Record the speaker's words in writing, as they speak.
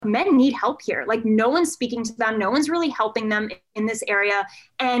men need help here. Like no one's speaking to them. No one's really helping them in this area.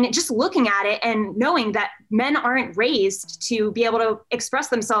 And just looking at it and knowing that men aren't raised to be able to express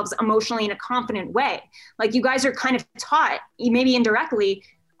themselves emotionally in a confident way. Like you guys are kind of taught, maybe indirectly,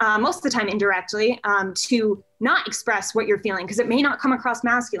 most of the time indirectly, to not express what you're feeling because it may not come across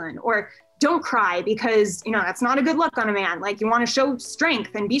masculine, or don't cry because, that's not a good look on a man. Like you want to show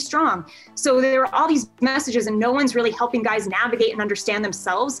strength and be strong. So there are all these messages and no one's really helping guys navigate and understand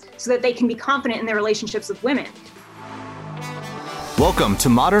themselves so that they can be confident in their relationships with women. Welcome to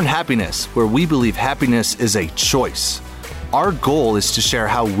Modern Happiness, where we believe happiness is a choice. Our goal is to share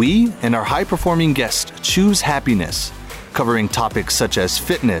how we and our high-performing guests choose happiness, covering topics such as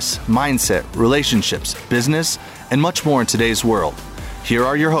fitness, mindset, relationships, business, and much more in today's world. Here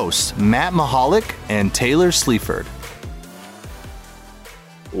are your hosts, Matt Mahalik and Taylor Sleaford.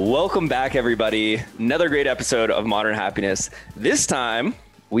 Welcome back, everybody. Another great episode of Modern Happiness. This time,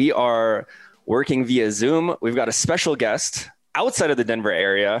 we are working via Zoom. We've got a special guest outside of the Denver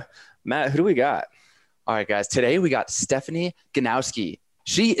area. Matt, who do we got? All right, guys. Today, we got Stephanie Ganowski.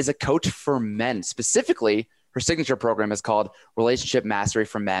 She is a coach for men. Specifically, her signature program is called Relationship Mastery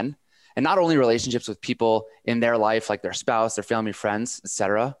for Men. And not only relationships with people in their life, like their spouse, their family, friends,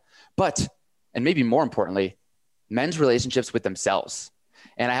 etc., but, and maybe more importantly, men's relationships with themselves.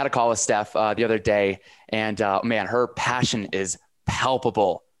 And I had a call with Steph the other day, and man, her passion is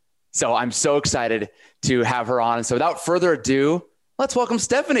palpable. So I'm so excited to have her on. And so without further ado, let's welcome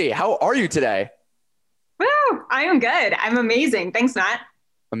Stephanie. How are you today? Woo! I am good. I'm amazing. Thanks, Matt.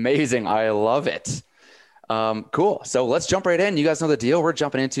 Amazing. I love it. Cool. So let's jump right in. You guys know the deal. We're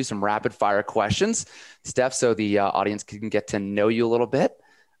jumping into some rapid fire questions, Steph, so the audience can get to know you a little bit.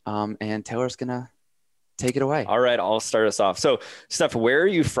 And Taylor's going to take it away. All right. I'll start us off. So Steph, where are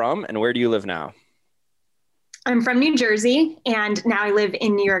you from and where do you live now? I'm from New Jersey and now I live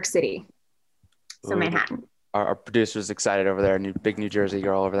in New York City. So Manhattan. Our producer's excited over there. Big New Jersey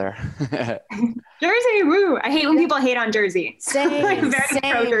girl over there. Jersey, woo. I hate when people hate on Jersey. Same.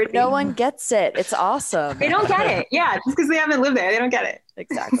 No one gets it. It's awesome. They don't get it. Yeah. Just because they haven't lived there. They don't get it.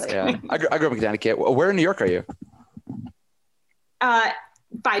 Exactly. Yeah. I grew up in Connecticut. Where in New York are you?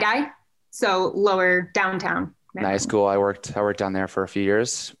 Fidei. So lower downtown. Manhattan. Nice. Cool. I worked down there for a few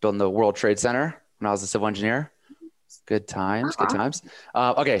years, building the World Trade Center when I was a civil engineer. Good times. Good times.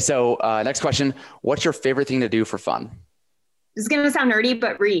 Okay. So next question. What's your favorite thing to do for fun? This is going to sound nerdy,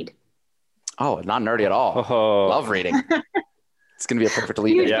 but read. Oh, not nerdy at all. Oh. Love reading. It's going to be a perfect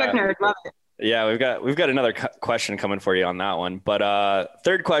lead. Huge book nerd. Love it. Yeah, we've got another question coming for you on that one. But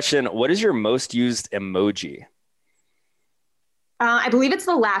third question, what is your most used emoji? I believe it's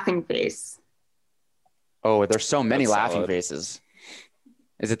the laughing face. Oh, there's so many That's laughing solid. faces.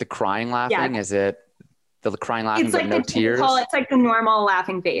 Is it the crying laughing? Yeah. Is it the crying laughing It's but like no the tears? typical, it's like the normal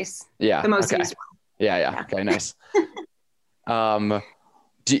laughing face. Yeah. The most okay. used one. Yeah. Okay, nice.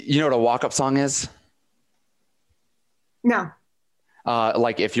 Do you know what a walk-up song is? No.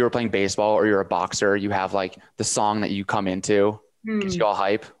 Like if you were playing baseball or you're a boxer, you have like the song that you come into, gets you all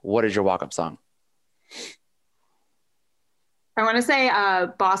hype. What is your walk-up song? I want to say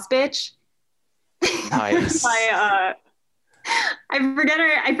Boss Bitch. Nice. I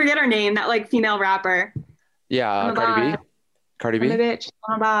forget her name, that like female rapper. Yeah, Cardi B. Cardi I'm a B. bitch.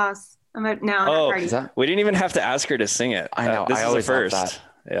 I'm a boss. Not Cardi. Is that? We didn't even have to ask her to sing it. I know. This I is always the love first. that.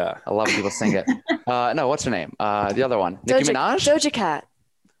 Yeah. I love when people sing it. No, what's her name? The other one. Nicki Minaj? Doja Cat.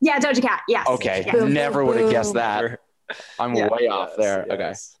 Yeah, Doja Cat. Yes. Okay. Yes. Never would have guessed Boom. that. I'm Yeah. way off there.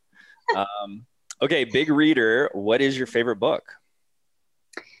 Yes. Okay, big reader. What is your favorite book?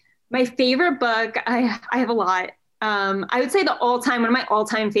 My favorite book, I have a lot. I would say one of my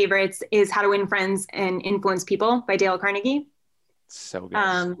all-time favorites is How to Win Friends and Influence People by Dale Carnegie. So good.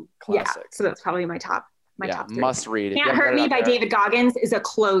 Yeah, Classic. so that's probably my top three. Must read. Can't Hurt Me by David Goggins is a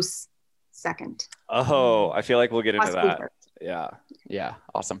close second. Oh, I feel like we'll get into Possibly that. first. Yeah. Yeah.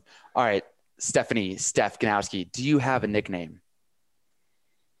 Awesome. All right. Steph Ganowski, do you have a nickname?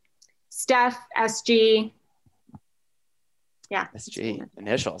 Steph, SG. Yeah. SG.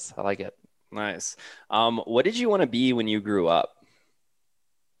 Initials. I like it. Nice. What did you want to be when you grew up?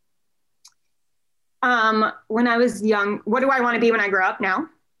 When I was young, what do I want to be when I grow up now?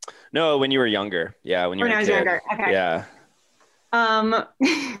 No, when you were younger. Yeah, when you were When a I was kid. younger. Okay. Yeah.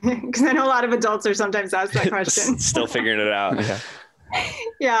 Because I know a lot of adults are sometimes asked that question. Still figuring it out. Okay.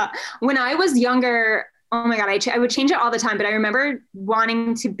 Yeah. When I was younger, oh my God, I would change it all the time, but I remember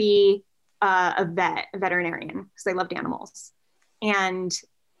wanting to be a veterinarian, because I loved animals. And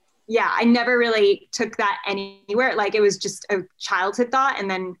yeah, I never really took that anywhere. Like it was just a childhood thought. And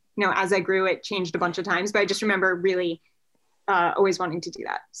then, as I grew, it changed a bunch of times, but I just remember really always wanting to do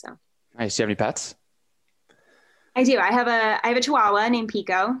that. So nice. Do you have any pets? I do. I have a Chihuahua named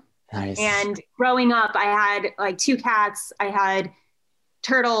Pico. Nice. And growing up, I had like 2 cats. I had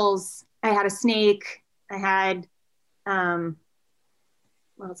turtles. I had a snake. I had,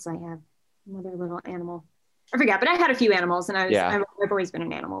 what else did I have? Another little animal. I forget, but I had a few animals, and I've always been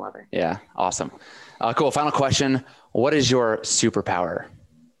an animal lover. Yeah. Awesome. Cool. Final question. What is your superpower?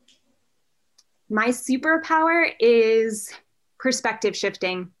 My superpower is perspective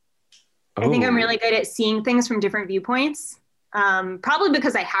shifting. Ooh. I think I'm really good at seeing things from different viewpoints. Probably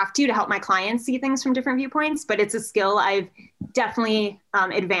because I have to help my clients see things from different viewpoints, but it's a skill I've definitely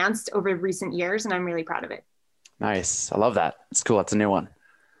advanced over recent years, and I'm really proud of it. Nice. I love that. It's cool. That's a new one.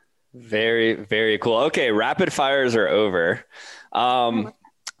 Very, very cool. Okay. Rapid fires are over.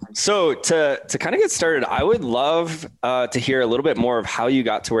 So to kind of get started, I would love to hear a little bit more of how you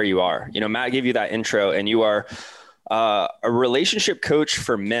got to where you are. You know, Matt gave you that intro, and you are a relationship coach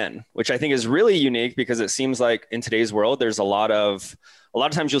for men, which I think is really unique because it seems like in today's world, there's a lot of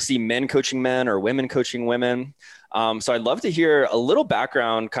times you'll see men coaching men or women coaching women. So I'd love to hear a little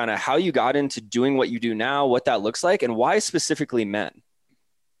background, kind of how you got into doing what you do now, what that looks like, and why specifically men.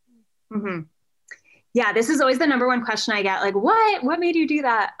 Mm-hmm. Yeah, this is always the number one question I get. Like, what made you do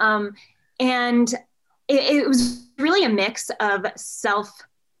that? And it was really a mix of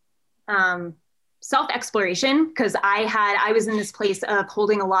self-exploration, because I was in this place of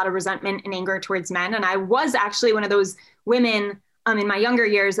holding a lot of resentment and anger towards men. And I was actually one of those women in my younger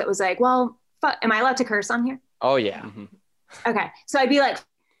years that was like, well, am I allowed to curse on here? Oh yeah. Mm-hmm. Okay. So I'd be like,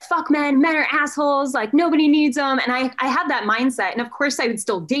 fuck men are assholes. Like nobody needs them. And I had that mindset. And of course I would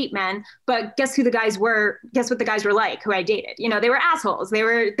still date men, but guess what the guys were like who I dated? You know, they were assholes. They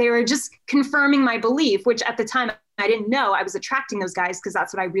were just confirming my belief, which at the time I didn't know I was attracting those guys because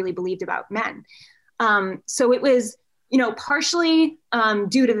that's what I really believed about men. So it was, you know, partially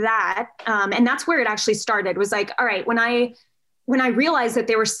due to that. And that's where it actually started, was like, all right, when I realized that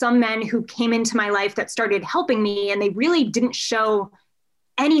there were some men who came into my life that started helping me, and they really didn't show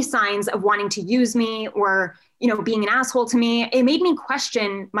any signs of wanting to use me or, you know, being an asshole to me, it made me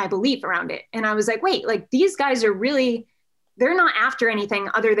question my belief around it. And I was like, wait, like these guys are really, they're not after anything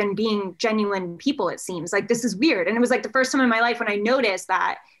other than being genuine people. It seems like this is weird. And it was like the first time in my life when I noticed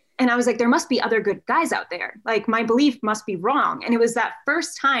that, and I was like, there must be other good guys out there. Like my belief must be wrong. And it was that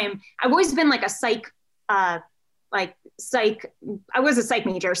first time. I've always been like a I was a psych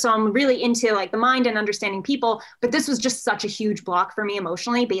major. So I'm really into like the mind and understanding people, but this was just such a huge block for me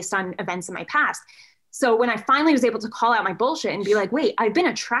emotionally based on events in my past. So when I finally was able to call out my bullshit and be like, wait, I've been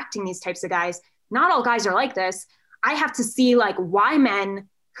attracting these types of guys. Not all guys are like this. I have to see like why men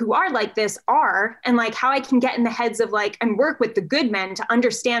who are like this are, and like how I can get in the heads of like, and work with the good men to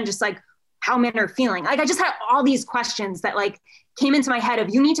understand just like how men are feeling. Like I just had all these questions that like came into my head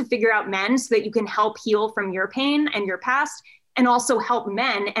of, you need to figure out men so that you can help heal from your pain and your past, and also help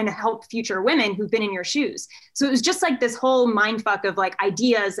men and help future women who've been in your shoes. So it was just like this whole mind fuck of like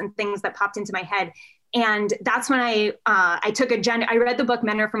ideas and things that popped into my head. And that's when I read the book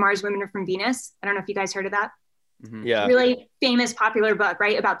Men Are From Mars, Women Are From Venus. I don't know if you guys heard of that. Mm-hmm. Yeah. Really famous, popular book,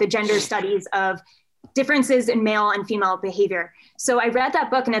 right? About the gender studies of differences in male and female behavior. So I read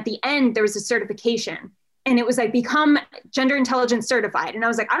that book, and at the end there was a certification, and it was like, become gender intelligence certified. And I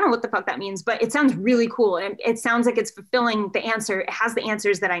was like, I don't know what the fuck that means, but it sounds really cool. And it sounds like it's fulfilling the answer. It has the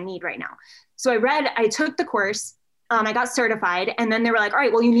answers that I need right now. So I took the course, I got certified, and then they were like, all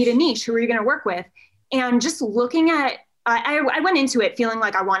right, well, you need a niche. Who are you going to work with? And just looking at, I went into it feeling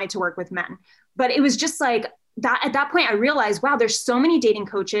like I wanted to work with men, but it was just like that. At that point, I realized, wow, there's so many dating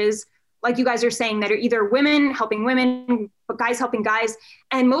coaches, like you guys are saying, that are either women helping women, but guys helping guys.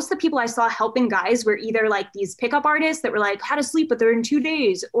 And most of the people I saw helping guys were either like these pickup artists that were like, how to sleep with her in 2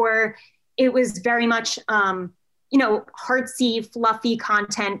 days, or it was very much, artsy, fluffy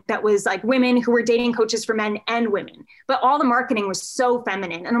content that was like women who were dating coaches for men and women. But all the marketing was so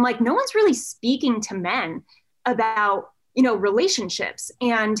feminine. And I'm like, no one's really speaking to men about, relationships.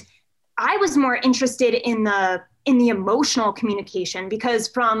 And I was more interested in the emotional communication, because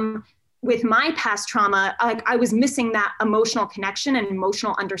with my past trauma, like I was missing that emotional connection and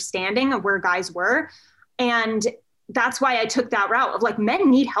emotional understanding of where guys were. And that's why I took that route of like, men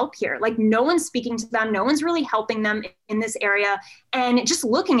need help here. Like no one's speaking to them. No one's really helping them in this area. And just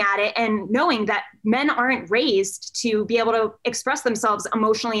looking at it and knowing that men aren't raised to be able to express themselves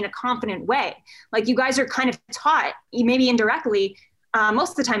emotionally in a confident way. Like you guys are kind of taught, maybe indirectly, most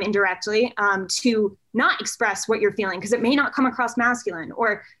of the time indirectly, to not express what you're feeling because it may not come across masculine,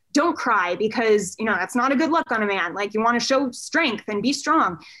 or don't cry because, that's not a good look on a man. Like, you want to show strength and be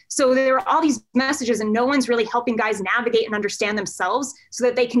strong. So there are all these messages, and no one's really helping guys navigate and understand themselves so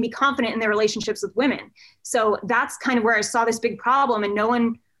that they can be confident in their relationships with women. So that's kind of where I saw this big problem,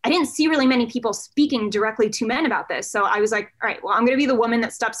 and I didn't see really many people speaking directly to men about this. So I was like, all right, well, I'm going to be the woman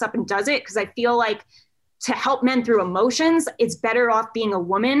that steps up and does it, because I feel like to help men through emotions, it's better off being a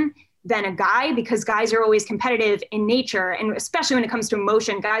woman than a guy, because guys are always competitive in nature. And especially when it comes to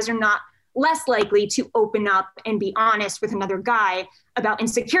emotion, guys are not less likely to open up and be honest with another guy about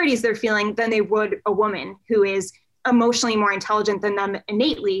insecurities they're feeling than they would a woman who is emotionally more intelligent than them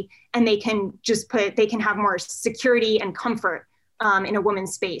innately. And they can have more security and comfort in a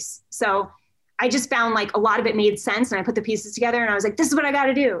woman's space. So I just found like a lot of it made sense, and I put the pieces together and I was like, this is what I got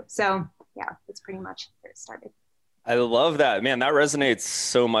to do. So yeah, that's pretty much where it started. I love that, man. That resonates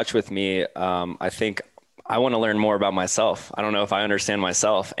so much with me. I think I want to learn more about myself. I don't know if I understand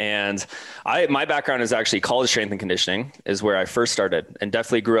myself. And my background is actually college strength and conditioning is where I first started, and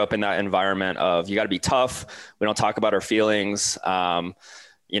definitely grew up in that environment of, you got to be tough. We don't talk about our feelings, and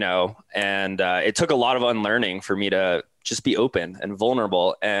it took a lot of unlearning for me to just be open and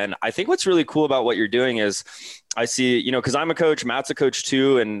vulnerable. And I think what's really cool about what you're doing is I see, because I'm a coach, Matt's a coach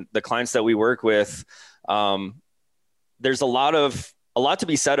too, and the clients that we work with, there's a lot to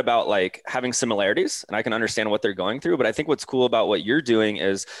be said about like having similarities, and I can understand what they're going through. But I think what's cool about what you're doing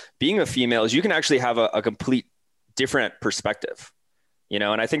is, being a female, is you can actually have a complete different perspective,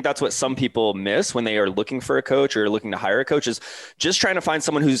 and I think that's what some people miss when they are looking for a coach or looking to hire a coach, is just trying to find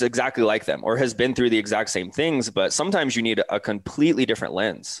someone who's exactly like them or has been through the exact same things. But sometimes you need a completely different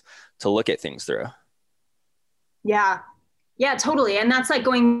lens to look at things through. Yeah, totally. And that's like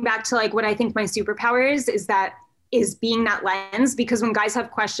going back to like what I think my superpower is being that lens, because when guys have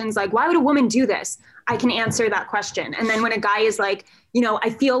questions like, why would a woman do this? I can answer that question. And then when a guy is like, I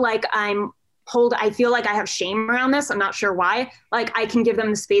feel like I feel like I have shame around this, I'm not sure why, like I can give them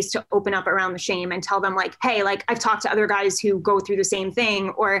the space to open up around the shame and tell them like, hey, like I've talked to other guys who go through the same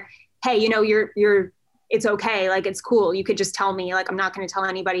thing, or, hey, it's okay. Like, it's cool. You could just tell me, like, I'm not going to tell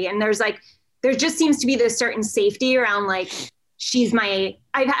anybody. And there just seems to be this certain safety around like,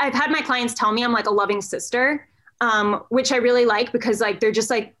 I've had my clients tell me I'm like a loving sister. Which I really like, because like, they're just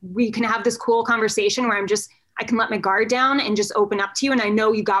like, we can have this cool conversation where I can let my guard down and just open up to you. And I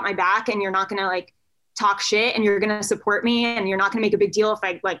know you got my back, and you're not going to like talk shit, and you're going to support me, and you're not going to make a big deal if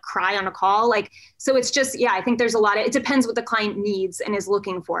I like cry on a call. Like, so it's just, I think there's it depends what the client needs and is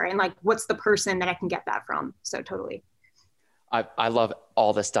looking for, and like, what's the person that I can get that from. So totally. I love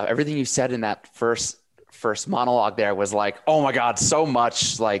all this stuff. Everything you said in that first monologue there was like, oh my God, so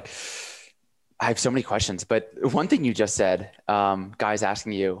much. Like, I have so many questions, but one thing you just said, guys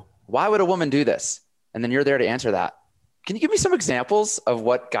asking you, why would a woman do this? And then you're there to answer that. Can you give me some examples of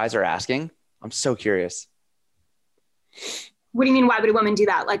what guys are asking? I'm so curious. What do you mean? Why would a woman do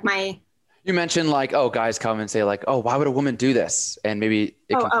that? Like you mentioned like, oh, guys come and say like, oh, why would a woman do this? And maybe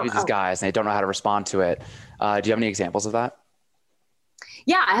it confuses guys and they don't know how to respond to it. Do you have any examples of that?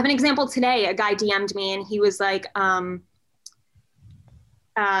 Yeah, I have an example today. A guy DM'd me and he was like,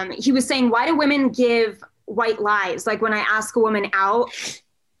 he was saying, why do women give white lies? Like, when I ask a woman out,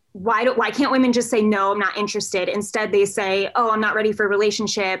 why can't women just say, no, I'm not interested? Instead, they say, oh, I'm not ready for a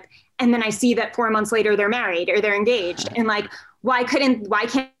relationship. And then I see that 4 months later, they're married or they're engaged. And like, why can't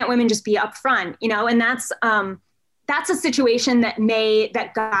women just be upfront? And that's a situation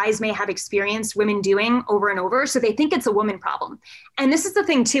that guys may have experienced women doing over and over. So they think it's a woman problem. And this is the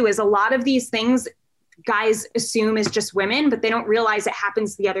thing too, is a lot of these things guys assume is just women, but they don't realize it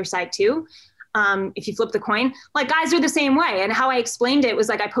happens the other side too. If you flip the coin, like guys are the same way. And how I explained it was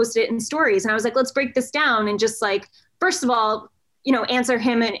like, I posted it in stories and I was like, let's break this down. And just like, first of all, answer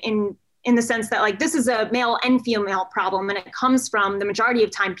him in the sense that like, this is a male and female problem. And it comes from the majority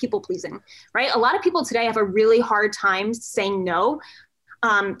of time, people pleasing, right? A lot of people today have a really hard time saying no.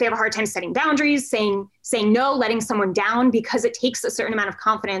 They have a hard time setting boundaries, saying no, letting someone down, because it takes a certain amount of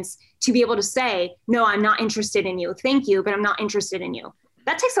confidence to be able to say, no, I'm not interested in you. Thank you, but I'm not interested in you.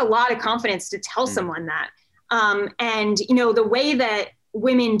 That takes a lot of confidence to tell someone that. And the way that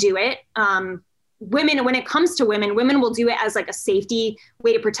women do it, when it comes to women will do it as like a safety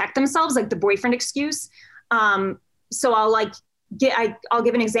way to protect themselves, like the boyfriend excuse. So I'll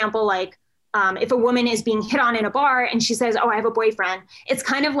give an example, like, if a woman is being hit on in a bar and she says, oh, I have a boyfriend, it's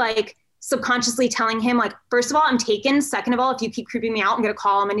kind of like subconsciously telling him like, first of all, I'm taken. Second of all, if you keep creeping me out, I'm going to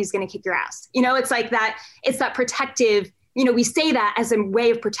call him and he's going to kick your ass. It's like that. It's that protective, we say that as a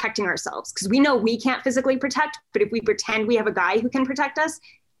way of protecting ourselves because we know we can't physically protect, but if we pretend we have a guy who can protect us,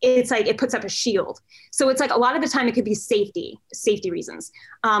 it's like it puts up a shield. So it's like a lot of the time it could be safety reasons.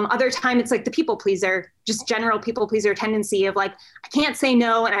 Other time it's like the people pleaser, just general people pleaser tendency of like, I can't say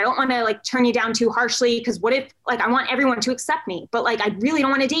no and I don't want to like turn you down too harshly because what if like I want everyone to accept me, but like I really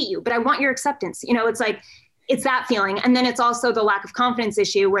don't want to date you, but I want your acceptance. You know, it's like it's that feeling. And then it's also the lack of confidence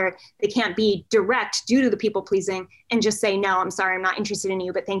issue where they can't be direct due to the people pleasing and just say, no, I'm sorry, I'm not interested in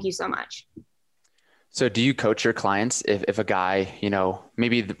you, but thank you so much. So do you coach your clients if a guy, you know,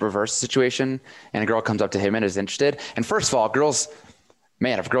 maybe the reverse situation and a girl comes up to him and is interested? And first of all, girls,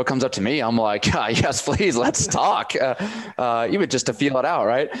 man, if a girl comes up to me, I'm like, yes, please, let's talk. Even just to feel it out,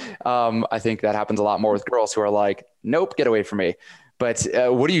 right? I think that happens a lot more with girls who are like, nope, get away from me. But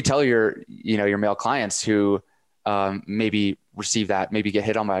what do you tell your male clients who maybe receive that, maybe get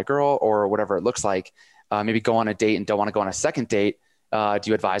hit on by a girl or whatever it looks like, maybe go on a date and don't want to go on a second date? Do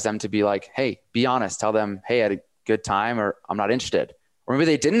you advise them to be like, hey, be honest, tell them, hey, I had a good time or I'm not interested? Or maybe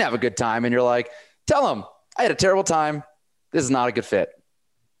they didn't have a good time and you're like, tell them I had a terrible time. This is not a good fit.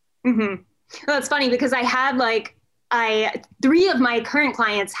 Mm-hmm. Well, that's funny because I had three of my current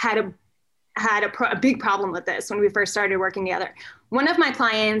clients had a big problem with this when we first started working together. One of my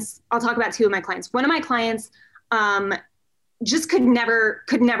clients, I'll talk about two of my clients. One of my clients just could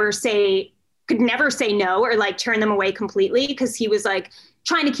never say no or like turn them away completely because he was like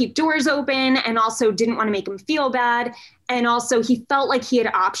trying to keep doors open and also didn't want to make him feel bad. And also he felt like he had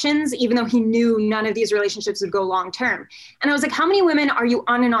options, even though he knew none of these relationships would go long term. And I was like, how many women are you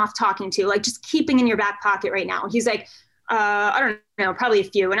on and off talking to? Like just keeping in your back pocket right now? He's like, I don't know, probably a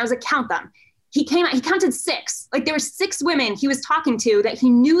few. And I was like, count them. He counted 6. Like there were 6 women he was talking to that he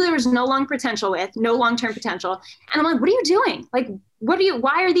knew there was no long-term potential. And I'm like, what are you doing? Like,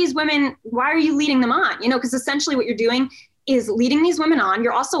 why are these women, why are you leading them on? You know, because essentially what you're doing is leading these women on.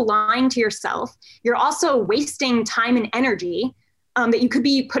 You're also lying to yourself. You're also wasting time and energy that you could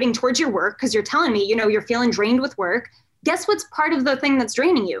be putting towards your work because you're telling me, you know, you're feeling drained with work. Guess what's part of the thing that's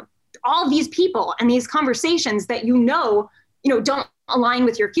draining you? All these people and these conversations that you know, don't align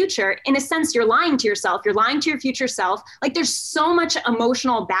with your future. In a sense, you're lying to yourself. You're lying to your future self. Like there's so much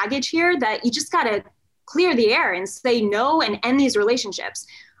emotional baggage here that you just got to clear the air and say no and end these relationships.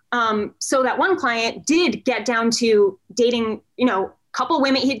 So that one client did get down to dating, a couple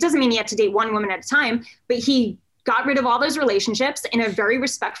women. It doesn't mean he had to date one woman at a time, but he got rid of all those relationships in a very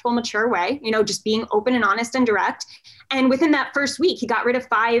respectful, mature way, just being open and honest and direct. And within that first week, he got rid of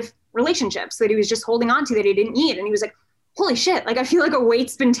 5 relationships that he was just holding on to that he didn't need. And he was like, holy shit, like I feel like a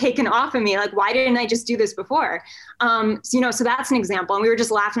weight's been taken off of me. Like, why didn't I just do this before? So that's an example. And we were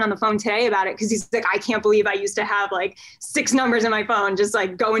just laughing on the phone today about it because he's like, I can't believe I used to have like 6 numbers in my phone, just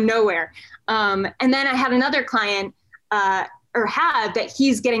like going nowhere. And then I had another client that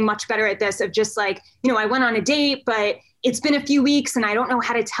he's getting much better at this of just like, I went on a date, but it's been a few weeks and I don't know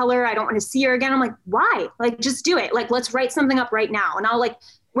how to tell her. I don't want to see her again. I'm like, why? Like, just do it. Like, let's write something up right now. And I'll like,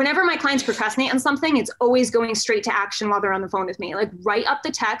 whenever my clients procrastinate on something, it's always going straight to action while they're on the phone with me. Like write up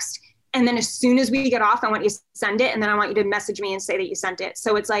the text. And then as soon as we get off, I want you to send it. And then I want you to message me and say that you sent it.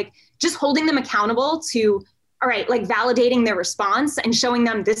 So it's like just holding them accountable to, all right, like validating their response and showing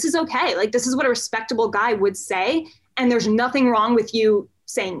them this is okay. Like this is what a respectable guy would say. And there's nothing wrong with you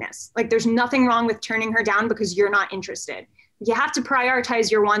saying this. Like there's nothing wrong with turning her down because you're not interested. You have to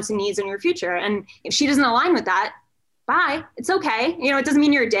prioritize your wants and needs in your future. And if she doesn't align with that, bye. It's okay. It doesn't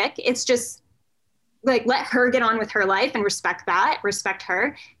mean you're a dick. It's just like, let her get on with her life and respect that, respect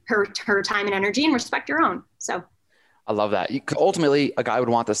her time and energy and respect your own. So I love that. Ultimately, a guy would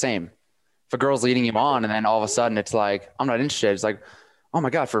want the same. If a girl's leading him on and then all of a sudden it's like, I'm not interested. It's like, oh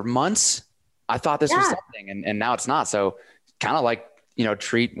my God, for months, I thought this was something and now it's not. So kind of like,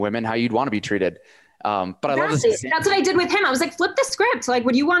 treat women how you'd want to be treated. But I love this. That's what I did with him. I was like, flip the script. Like,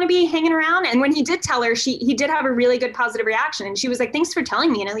 would you want to be hanging around? And when he did tell her, he did have a really good positive reaction. And she was like, thanks for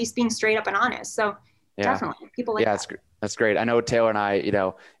telling me and at least being straight up and honest. So definitely people like that. That's great. I know Taylor and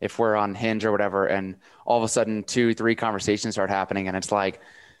I, if we're on Hinge or whatever, and all of a sudden 2-3 conversations start happening and it's like,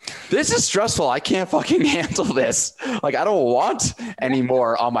 this is stressful. I can't fucking handle this. Like, I don't want any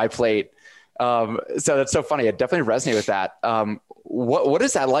more on my plate. So that's so funny. I definitely resonate with that. What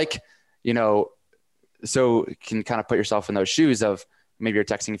is that like, so you can kind of put yourself in those shoes of maybe you're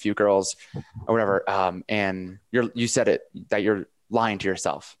texting a few girls or whatever. And you said it, that you're lying to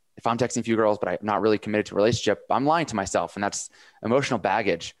yourself. If I'm texting a few girls, but I'm not really committed to a relationship, I'm lying to myself. And that's emotional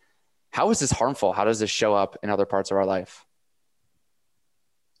baggage. How is this harmful? How does this show up in other parts of our life?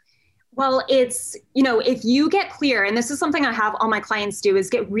 Well, it's, if you get clear, and this is something I have all my clients do, is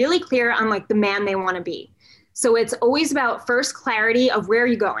get really clear on like the man they want to be. So it's always about first clarity of where are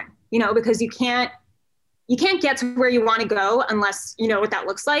you going, because you can't you can't get to where you want to go unless you know what that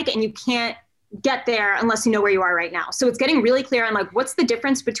looks like. And you can't get there unless you know where you are right now. So it's getting really clear on like, what's the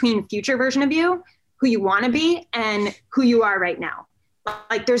difference between future version of you, who you want to be, and who you are right now.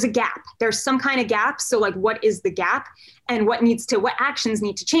 Like there's a gap, there's some kind of gap. So like, what is the gap, and what actions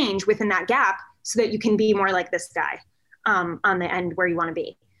need to change within that gap so that you can be more like this guy on the end where you want to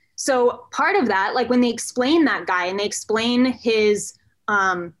be. So part of that, like when they explain that guy and they explain his,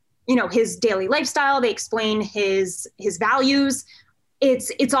 his daily lifestyle, they explain his values.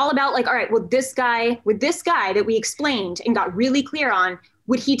 It's all about like, all right, well, this guy that we explained and got really clear on,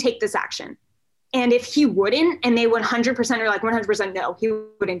 would he take this action? And if he wouldn't, and they 100% are like 100% no, he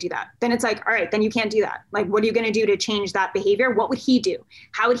wouldn't do that, then it's like, all right, then you can't do that. Like, what are you going to do to change that behavior? What would he do?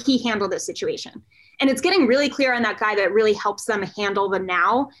 How would he handle this situation? And it's getting really clear on that guy that really helps them handle the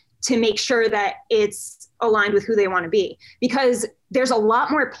now to make sure that it's aligned with who they want to be. Because there's a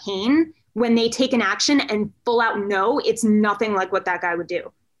lot more pain when they take an action and full out no, it's nothing like what that guy would do.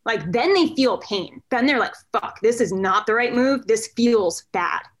 Like then they feel pain. Then they're like, fuck, this is not the right move. This feels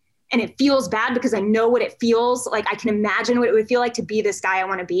bad. And it feels bad because I know what it feels like. I can imagine what it would feel like to be this guy I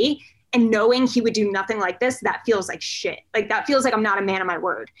want to be. And knowing he would do nothing like this, that feels like shit. Like that feels like I'm not a man of my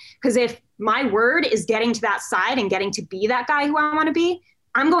word. Because if my word is getting to that side and getting to be that guy who I want to be,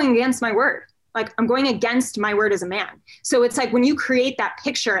 I'm going against my word. Like I'm going against my word as a man. So it's like when you create that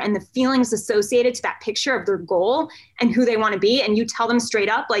picture and the feelings associated to that picture of their goal and who they want to be, and you tell them straight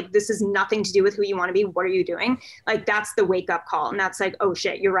up, like, this is nothing to do with who you want to be. What are you doing? Like, that's the wake up call. And that's like, oh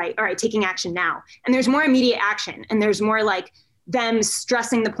shit, you're right. All right, taking action now. And there's more immediate action. And there's more like them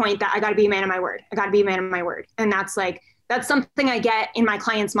stressing the point that I got to be a man of my word. I got to be a man of my word. And that's like, that's something I get in my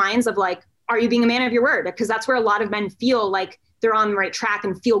clients' minds of like, are you being a man of your word? Because that's where a lot of men feel like they're on the right track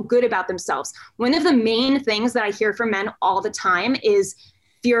and feel good about themselves. One of the main things that I hear from men all the time is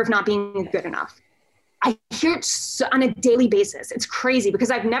fear of not being good enough. I hear it on a daily basis. It's crazy because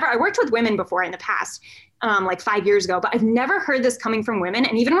I worked with women before in the past, like 5 years ago, but I've never heard this coming from women.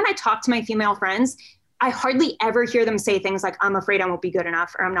 And even when I talk to my female friends, I hardly ever hear them say things like, I'm afraid I won't be good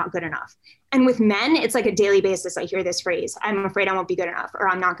enough, or I'm not good enough. And with men, it's like a daily basis. I hear this phrase, I'm afraid I won't be good enough, or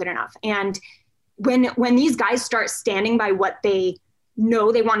I'm not good enough. And when these guys start standing by what they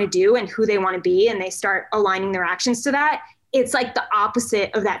know they want to do and who they want to be, and they start aligning their actions to that, it's like the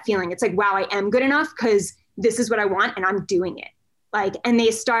opposite of that feeling. It's like, wow, I am good enough because this is what I want and I'm doing it. Like, and they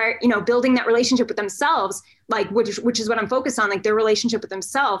start, building that relationship with themselves, like, which is what I'm focused on, like their relationship with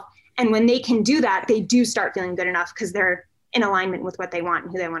themselves. And when they can do that, they do start feeling good enough because they're in alignment with what they want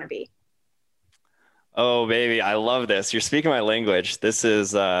and who they want to be. Oh, baby. I love this. You're speaking my language. This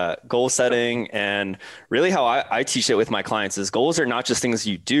is goal setting. And really how I teach it with my clients is goals are not just things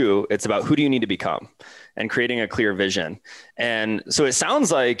you do. It's about who do you need to become and creating a clear vision. And so it sounds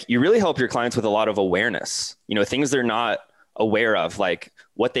like you really help your clients with a lot of awareness, things they're not aware of, like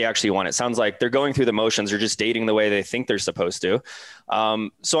what they actually want. It sounds like they're going through the motions or just dating the way they think they're supposed to.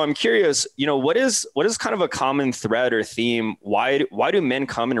 So I'm curious, what is kind of a common thread or theme? Why do men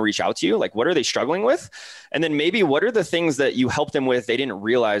come and reach out to you? Like, what are they struggling with? And then maybe what are the things that you help them with? They didn't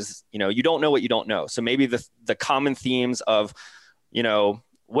realize, you don't know what you don't know. So maybe the common themes of,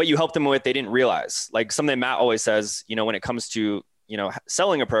 what you help them with, they didn't realize. Like something Matt always says, when it comes to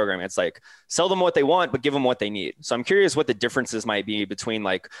selling a program, it's like sell them what they want, but give them what they need. So I'm curious what the differences might be between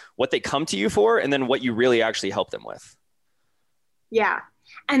like what they come to you for and then what you really actually help them with. Yeah.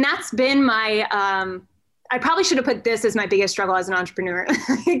 And that's been my, I probably should have put this as my biggest struggle as an entrepreneur,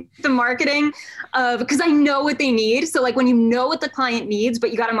 the marketing because I know what they need. So like when you know what the client needs,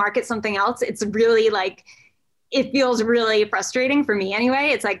 but you got to market something else, it's really like, it feels really frustrating for me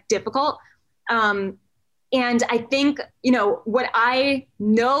anyway. It's like difficult. And I think, what I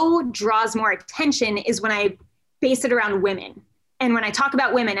know draws more attention is when I base it around women. And when I talk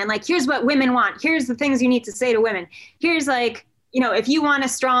about women and like, here's what women want, here's the things you need to say to women. Here's like, if you want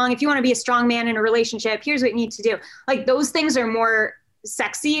to be a strong man in a relationship, here's what you need to do. Like those things are more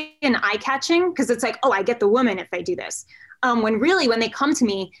sexy and eye-catching because it's like, oh, I get the woman if I do this. When they come to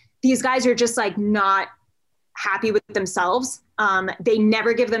me, these guys are just like not happy with themselves. They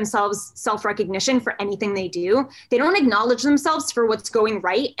never give themselves self-recognition for anything they do. They don't acknowledge themselves for what's going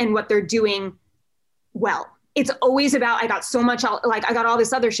right and what they're doing well. It's always about, I got so much, like I got all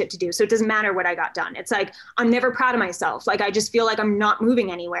this other shit to do. So it doesn't matter what I got done. It's like, I'm never proud of myself. Like, I just feel like I'm not moving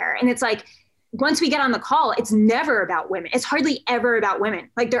anywhere. And it's like, once we get on the call, it's never about women. It's hardly ever about women.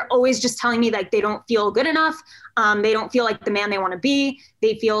 Like they're always just telling me like, they don't feel good enough. They don't feel like the man they want to be.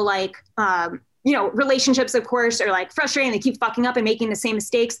 They feel like, relationships, of course, are like frustrating. They keep fucking up and making the same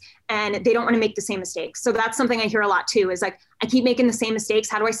mistakes, and they don't want to make the same mistakes. So that's something I hear a lot too, is like, I keep making the same mistakes.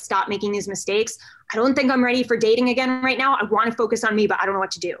 How do I stop making these mistakes? I don't think I'm ready for dating again right now. I want to focus on me, but I don't know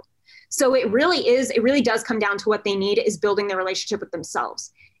what to do. So it really does come down to what they need is building their relationship with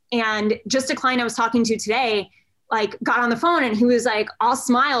themselves. And just a client I was talking to today, like, got on the phone and he was like all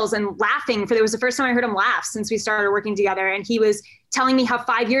smiles and laughing. It was the first time I heard him laugh since we started working together. And he was telling me how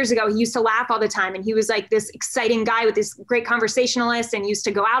 5 years ago he used to laugh all the time. And he was like this exciting guy with this great conversationalist and used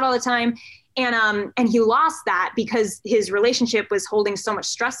to go out all the time. And he lost that because his relationship was holding so much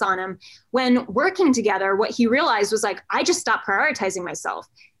stress on him. When working together, what he realized was like, I just stopped prioritizing myself.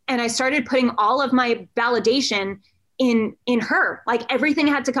 And I started putting all of my validation in her. Like, everything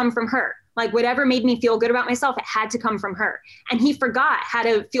had to come from her. Like, whatever made me feel good about myself, it had to come from her. And he forgot how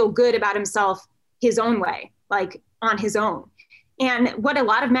to feel good about himself his own way, like on his own. And what a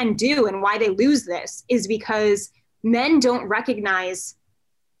lot of men do and why they lose this is because men don't recognize,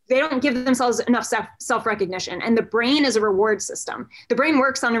 they don't give themselves enough self-recognition. And the brain is a reward system. The brain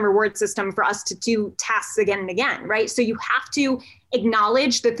works on a reward system for us to do tasks again and again, right? So you have to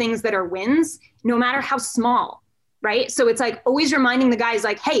acknowledge the things that are wins, no matter how small. Right. So it's like always reminding the guys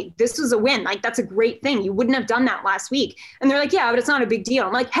like, hey, this was a win. Like, that's a great thing. You wouldn't have done that last week. And they're like, yeah, but it's not a big deal.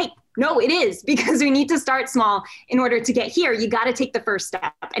 I'm like, hey, no, it is, because we need to start small in order to get here. You got to take the first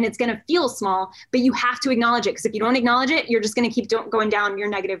step, and it's going to feel small, but you have to acknowledge it. Because if you don't acknowledge it, you're just going to keep going down your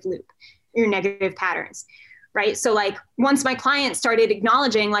negative loop, your negative patterns. Right. So like, once my client started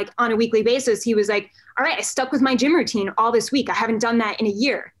acknowledging, like, on a weekly basis, he was like, all right, I stuck with my gym routine all this week. I haven't done that in a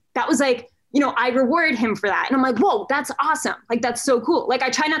year. That was like, I reward him for that. And I'm like, whoa, that's awesome. Like, that's so cool. Like, I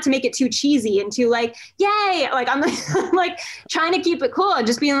try not to make it too cheesy and too like, yay. Like, I'm like trying to keep it cool and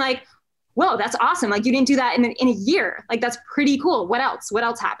just being like, whoa, that's awesome. Like, you didn't do that in a year. Like, that's pretty cool. What else? What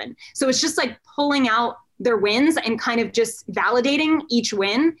else happened? So it's just like pulling out their wins and kind of just validating each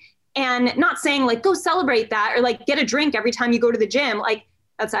win, and not saying like, go celebrate that, or like get a drink every time you go to the gym. Like,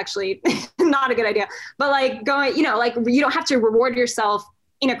 that's actually not a good idea. But like going, like, you don't have to reward yourself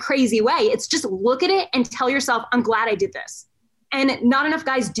in a crazy way. It's just look at it and tell yourself, I'm glad I did this. And not enough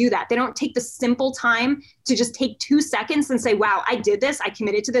guys do that. They don't take the simple time to just take 2 seconds and say, wow, I did this. I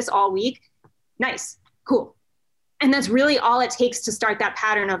committed to this all week. Nice, cool. And that's really all it takes to start that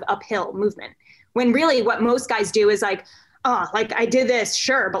pattern of uphill movement. When really what most guys do is like, oh, like, I did this,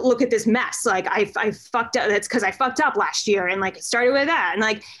 sure, but look at this mess. Like, I fucked up. That's because I fucked up last year, and like, it started with that.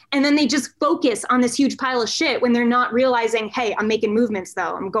 And then they just focus on this huge pile of shit when they're not realizing, hey, I'm making movements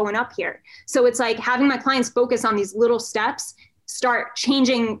though. I'm going up here. So it's like having my clients focus on these little steps, start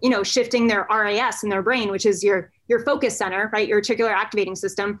changing, shifting their RAS in their brain, which is your focus center, right? Your reticular activating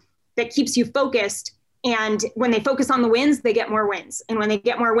system that keeps you focused. And when they focus on the wins, they get more wins. And when they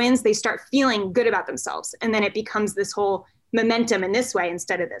get more wins, they start feeling good about themselves. And then it becomes this whole momentum in this way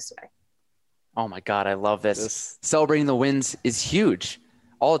instead of this way. Oh my God, I love this. Celebrating the wins is huge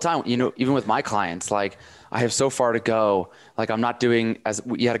all the time. Even with my clients, like, I have so far to go. Like, I'm not doing, as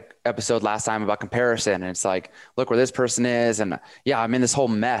we had an episode last time about comparison, and it's like, look where this person is. And yeah, I'm in this whole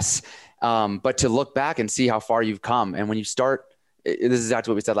mess. But to look back and see how far you've come. And when you start, this is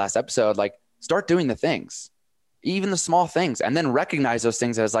exactly what we said last episode, like, start doing the things, even the small things, and then recognize those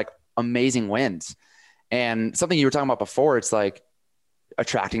things as like amazing wins. And something you were talking about before, it's like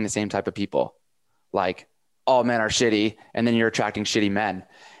attracting the same type of people. Like, all men are shitty, and then you're attracting shitty men.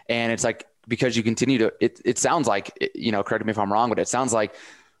 And it's like, because you continue to, it sounds like, correct me if I'm wrong, but it sounds like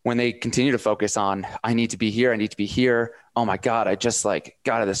when they continue to focus on, I need to be here, I need to be here. Oh my God, I just like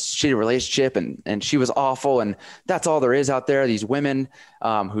got out of this shitty relationship, and she was awful. And that's all there is out there, these women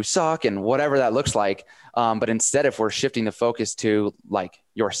who suck, and whatever that looks like. But instead, if we're shifting the focus to like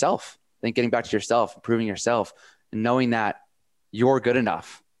yourself, then getting back to yourself, improving yourself, and knowing that you're good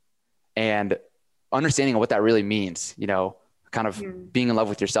enough, and understanding what that really means, kind of being in love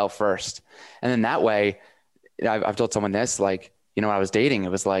with yourself first. And then that way, I've told someone this, like, when I was dating,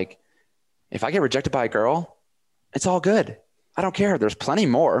 it was like, if I get rejected by a girl, it's all good. I don't care. There's plenty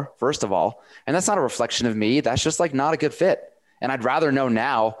more, first of all. And that's not a reflection of me. That's just like not a good fit. And I'd rather know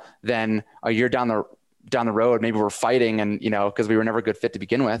now than a year down the road, maybe we're fighting and, cause we were never a good fit to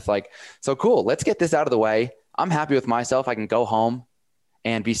begin with. Like, so cool. Let's get this out of the way. I'm happy with myself. I can go home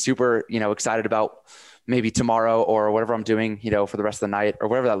and be super, excited about maybe tomorrow or whatever I'm doing, for the rest of the night or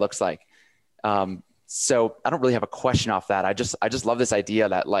whatever that looks like. So I don't really have a question off that. I just love this idea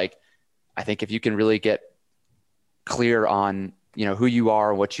that, like, I think if you can really get clear on, who you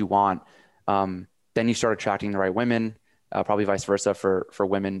are, what you want, then you start attracting the right women, probably vice versa for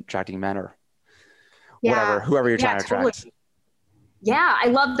women attracting men or whatever, whoever you're trying to attract. Yeah, I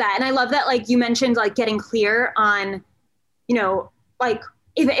love that. And I love that, like you mentioned, like getting clear on, like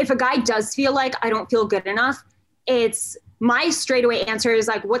if a guy does feel like I don't feel good enough, it's my straightaway answer is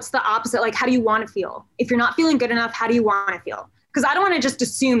like, what's the opposite? Like, how do you want to feel? If you're not feeling good enough, how do you want to feel? Because I don't want to just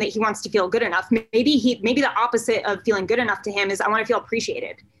assume that he wants to feel good enough. Maybe the opposite of feeling good enough to him is I want to feel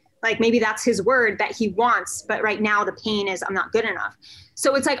appreciated. Like maybe that's his word that he wants, but right now the pain is I'm not good enough.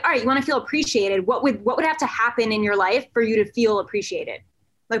 So it's like, all right, you want to feel appreciated. What would have to happen in your life for you to feel appreciated?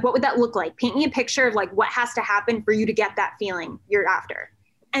 Like, what would that look like? Paint me a picture of like what has to happen for you to get that feeling you're after.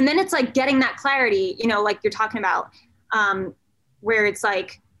 And then it's like getting that clarity, like you're talking about, where it's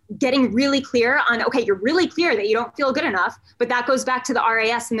like getting really clear on, okay, you're really clear that you don't feel good enough, but that goes back to the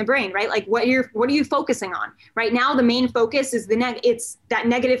RAS in the brain, right? Like what are you focusing on? Right now, the main focus is it's that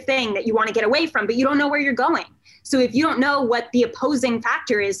negative thing that you want to get away from, but you don't know where you're going. So if you don't know what the opposing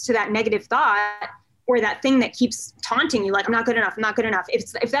factor is to that negative thought or that thing that keeps taunting you, like, I'm not good enough, I'm not good enough.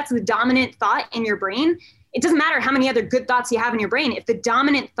 If that's the dominant thought in your brain, it doesn't matter how many other good thoughts you have in your brain. If the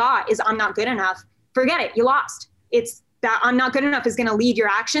dominant thought is I'm not good enough, forget it, you lost. It's that I'm not good enough is going to lead your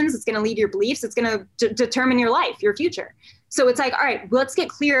actions. It's going to lead your beliefs. It's going to determine your life, your future. So it's like, all right, let's get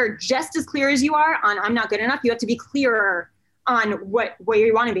clear, just as clear as you are on I'm not good enough. You have to be clearer on where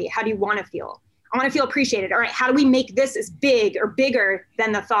you want to be. How do you want to feel? I want to feel appreciated. All right, how do we make this as big or bigger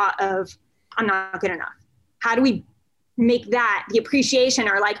than the thought of I'm not good enough? How do we make that the appreciation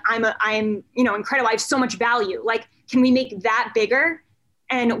or like I'm incredible. I have so much value. Like, can we make that bigger?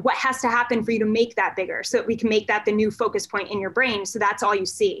 And what has to happen for you to make that bigger so that we can make that the new focus point in your brain. So that's all you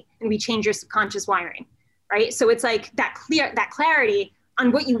see. And we change your subconscious wiring, right? So it's like that clarity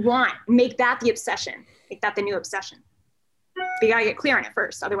on what you want, make that the obsession, make that the new obsession. But you gotta get clear on it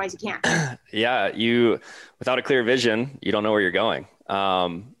first. Otherwise you can't. Yeah. Without a clear vision, you don't know where you're going.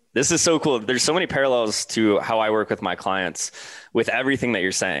 This is so cool. There's so many parallels to how I work with my clients with everything that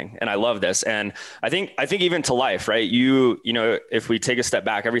you're saying. And I love this. And I think even to life, right? If we take a step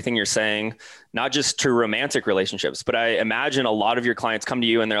back, everything you're saying, not just to romantic relationships, but I imagine a lot of your clients come to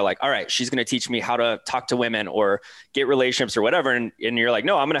you and they're like, all right, she's going to teach me how to talk to women or get relationships or whatever. And you're like,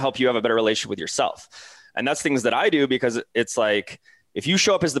 no, I'm going to help you have a better relationship with yourself. And that's things that I do because it's like, if you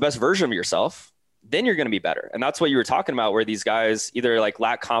show up as the best version of yourself, then you're going to be better. And that's what you were talking about, where these guys either like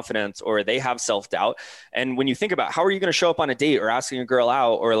lack confidence or they have self-doubt. And when you think about how are you going to show up on a date or asking a girl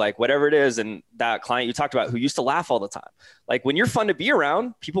out or like whatever it is, and that client you talked about who used to laugh all the time, like when you're fun to be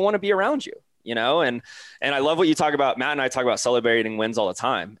around, people want to be around you, and I love what you talk about. Matt and I talk about celebrating wins all the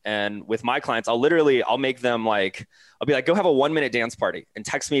time. And with my clients, I'll make them like, I'll be like, go have a 1-minute dance party and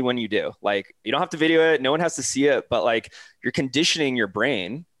text me when you do. Like, you don't have to video it. No one has to see it, but like you're conditioning your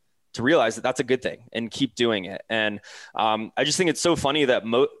brain to realize that that's a good thing and keep doing it. And I just think it's so funny that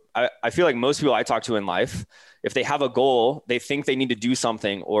I feel like most people I talk to in life, if they have a goal, they think they need to do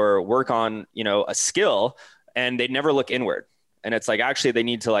something or work on, a skill, and they never look inward. And it's like, actually they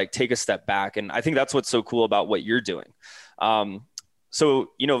need to like take a step back. And I think that's what's so cool about what you're doing.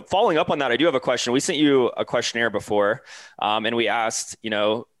 So, following up on that, I do have a question. We sent you a questionnaire before, and we asked,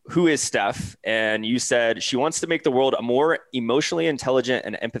 who is Steph? And you said she wants to make the world a more emotionally intelligent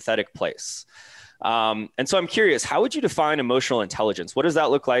and empathetic place. And so I'm curious, how would you define emotional intelligence? What does that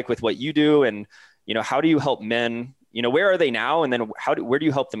look like with what you do? And, how do you help men? Where are they now? And then where do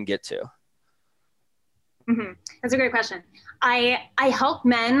you help them get to? Mm-hmm. That's a great question. I help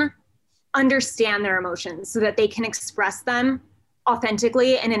men understand their emotions so that they can express them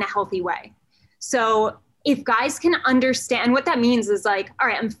authentically and in a healthy way. So if guys can understand what that means is like, all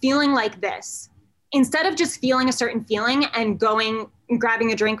right, I'm feeling like this. Instead of just feeling a certain feeling and going and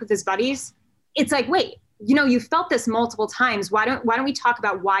grabbing a drink with his buddies, it's like, wait, you felt this multiple times. Why don't we talk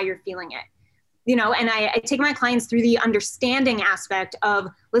about why you're feeling it? And I take my clients through the understanding aspect of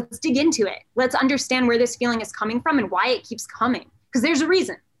let's dig into it. Let's understand where this feeling is coming from and why it keeps coming. Because there's a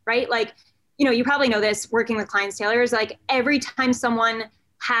reason, right? Like, you probably know this working with clients, Taylor, is like every time someone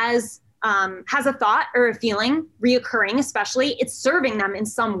has a thought or a feeling reoccurring, especially, it's serving them in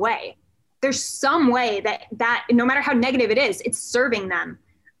some way. There's some way that no matter how negative it is, it's serving them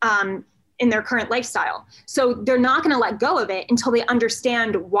in their current lifestyle. So they're not going to let go of it until they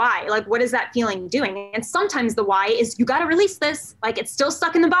understand why. Like, what is that feeling doing? And sometimes the why is you got to release this. Like, it's still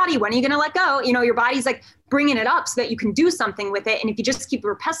stuck in the body. When are you going to let go? Your body's like bringing it up so that you can do something with it. And if you just keep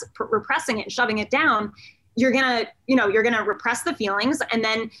repressing it and shoving it down, you're going to repress the feelings, and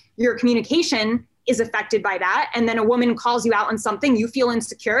then your communication is affected by that. And then a woman calls you out on something, you feel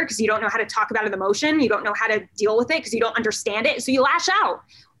insecure because you don't know how to talk about an emotion. You don't know how to deal with it because you don't understand it. So you lash out,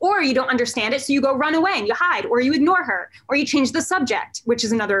 or you don't understand it. So you go run away and you hide, or you ignore her, or you change the subject, which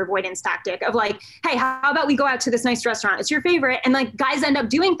is another avoidance tactic of like, hey, how about we go out to this nice restaurant? It's your favorite. And like guys end up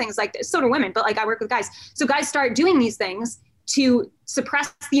doing things like this. So do women, but like I work with guys. So guys start doing these things to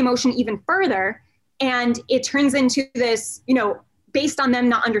suppress the emotion even further. And it turns into this, you know, based on them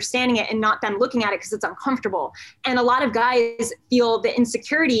not understanding it and not them looking at it because it's uncomfortable. And a lot of guys feel the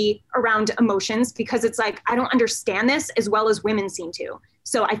insecurity around emotions because it's like, I don't understand this as well as women seem to.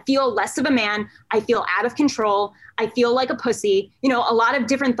 So I feel less of a man. I feel out of control. I feel like a pussy. You know, a lot of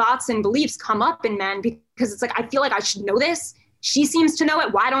different thoughts and beliefs come up in men because it's like, I feel like I should know this. She seems to know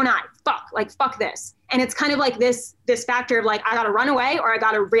it. Why don't I? Fuck this. And it's kind of like this factor of like, I got to run away or I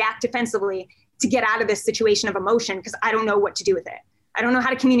got to react defensively to get out of this situation of emotion because I don't know what to do with it. I don't know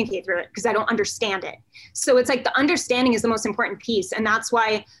how to communicate through it because I don't understand it. So it's like the understanding is the most important piece. And that's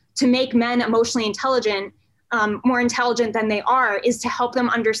why to make men emotionally intelligent, more intelligent than they are, is to help them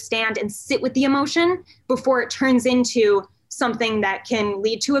understand and sit with the emotion before it turns into something that can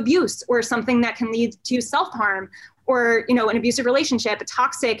lead to abuse or something that can lead to self-harm or, you know, an abusive relationship,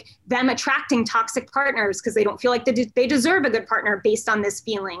 them attracting toxic partners because they don't feel like they deserve a good partner based on this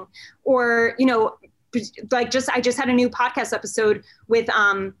feeling. Or, you know, like I just had a new podcast episode with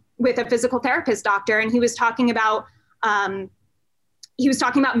a physical therapist doctor, and he was talking about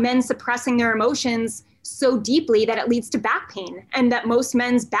men suppressing their emotions so deeply that it leads to back pain, and that most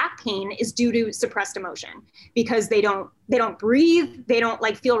men's back pain is due to suppressed emotion because they don't breathe, they don't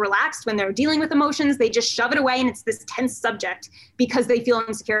like feel relaxed when they're dealing with emotions, they just shove it away and it's this tense subject because they feel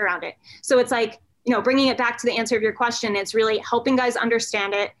insecure around it. So it's like, you know, bringing it back to the answer of your question, it's really helping guys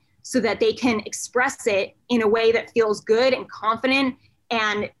understand it so that they can express it in a way that feels good and confident.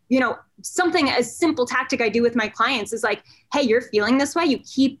 And, you know, something as simple tactic I do with my clients is like, hey, you're feeling this way.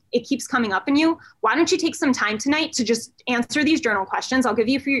 It keeps coming up in you. Why don't you take some time tonight to just answer these journal questions? I'll give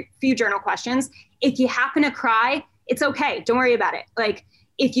you a few journal questions. If you happen to cry, it's okay. Don't worry about it. Like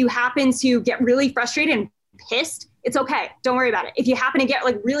if you happen to get really frustrated and pissed, it's okay. Don't worry about it. If you happen to get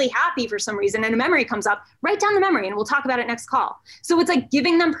like really happy for some reason and a memory comes up, write down the memory and we'll talk about it next call. So it's like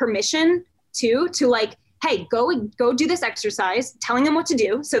giving them permission to like, hey, go do this exercise, telling them what to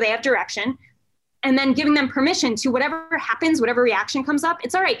do so they have direction, and then giving them permission to whatever happens, whatever reaction comes up,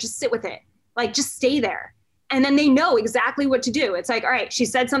 it's all right, just sit with it. Like, just stay there. And then they know exactly what to do. It's like, all right, she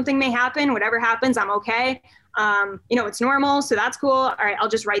said something may happen, whatever happens, I'm okay. You know, it's normal, so that's cool. All right, I'll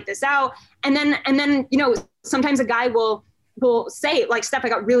just write this out. And then, you know, sometimes a guy will say like, Steph, I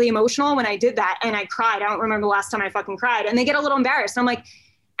got really emotional when I did that and I cried. I don't remember the last time I fucking cried. And they get a little embarrassed. And I'm like,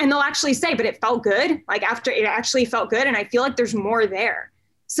 and they'll actually say, but it felt good. Like after it actually felt good. And I feel like there's more there.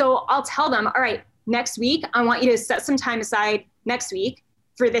 So I'll tell them, all right, next week, I want you to set some time aside next week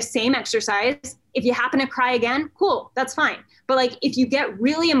for this same exercise. If you happen to cry again, cool, that's fine. But like, if you get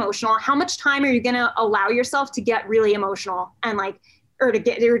really emotional, how much time are you going to allow yourself to get really emotional and like, or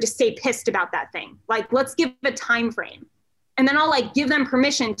to stay pissed about that thing? Like, let's give a time frame. And then I'll like give them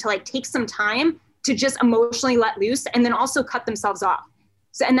permission to like take some time to just emotionally let loose and then also cut themselves off.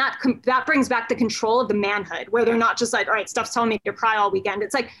 So, and that brings back the control of the manhood, where they're not just like, all right, Steph's telling me to cry all weekend.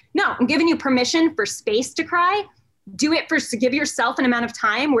 It's like, no, I'm giving you permission for space to cry. Do it to give yourself an amount of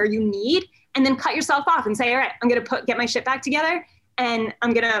time where you need, and then cut yourself off and say, all right, I'm going to get my shit back together and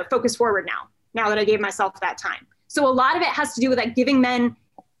I'm going to focus forward now that I gave myself that time. So a lot of it has to do with like giving men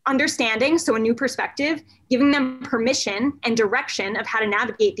understanding, so a new perspective, giving them permission and direction of how to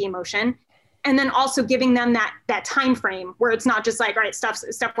navigate the emotion. And then also giving them that time frame where it's not just like, all right,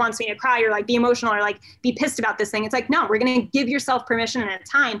 Steph wants me to cry or like be emotional or like be pissed about this thing. It's like, no, we're going to give yourself permission and a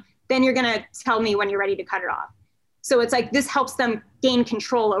time. Then you're going to tell me when you're ready to cut it off. So it's like, this helps them gain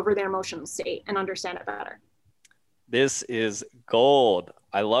control over their emotional state and understand it better. This is gold.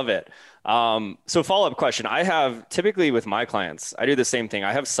 I love it. So follow-up question. I have typically with my clients, I do the same thing.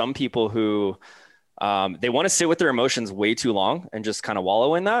 I have some people who they want to sit with their emotions way too long and just kind of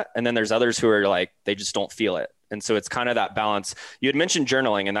wallow in that. And then there's others who are like, they just don't feel it. And so it's kind of that balance. You had mentioned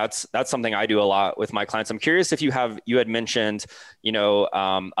journaling, and that's something I do a lot with my clients. I'm curious if you had mentioned, you know,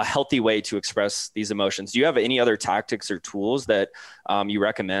 a healthy way to express these emotions. Do you have any other tactics or tools that you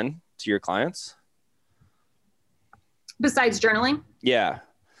recommend to your clients? Besides journaling? Yeah.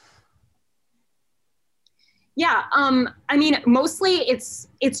 Yeah. I mean, mostly it's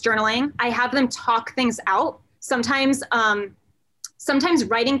journaling. I have them talk things out. Sometimes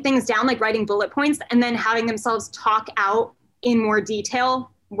writing things down, like writing bullet points, and then having themselves talk out in more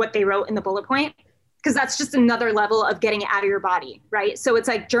detail what they wrote in the bullet point. because that's just another level of getting it out of your body, right? So it's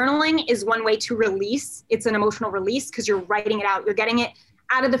like journaling is one way to release. It's an emotional release because you're writing it out. You're getting it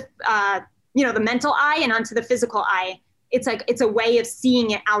out of the, the mental eye and onto the physical eye. It's like, it's a way of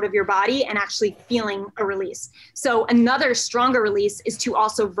seeing it out of your body and actually feeling a release. So another stronger release is to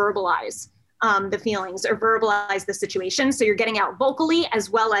also verbalize the feelings or verbalize the situation. So you're getting out vocally as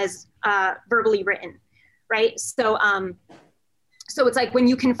well as verbally written, right? So it's like when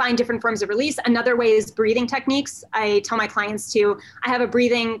you can find different forms of release. Another way is breathing techniques. I tell my clients I have a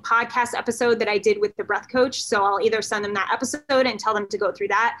breathing podcast episode that I did with the breath coach. So I'll either send them that episode and tell them to go through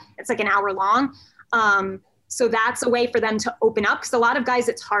that. It's like an hour long. So that's a way for them to open up, because a lot of guys,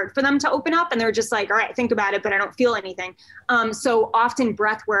 it's hard for them to open up and they're just like, all right, think about it, but I don't feel anything. So often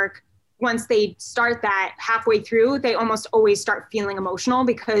breath work, once they start that halfway through, they almost always start feeling emotional,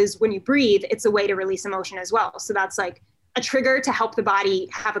 because when you breathe, it's a way to release emotion as well. So that's like a trigger to help the body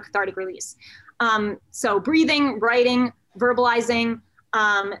have a cathartic release. So breathing, writing, verbalizing,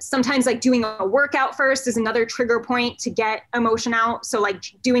 sometimes like doing a workout first is another trigger point to get emotion out. So like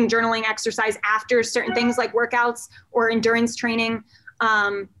doing journaling exercise after certain things like workouts or endurance training.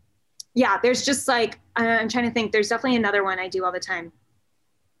 There's just like, I'm trying to think, there's definitely another one I do all the time.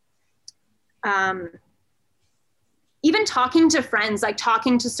 Even talking to friends, like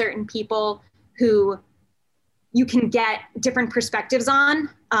talking to certain people who you can get different perspectives on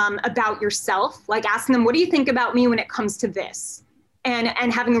about yourself, like asking them, what do you think about me when it comes to this? And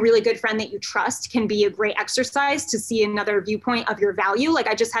having a really good friend that you trust can be a great exercise to see another viewpoint of your value. Like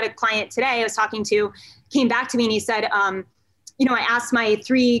I just had a client today I was talking to, came back to me and he said, I asked my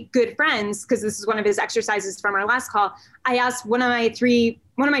 3 good friends, because this is one of his exercises from our last call. I asked one of my three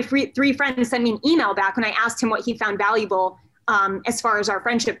friends sent me an email back when I asked him what he found valuable as far as our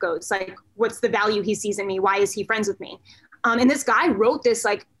friendship goes. Like, what's the value he sees in me? Why is he friends with me? And this guy wrote this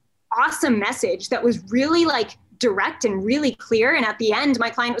like awesome message that was really like direct and really clear. And at the end, my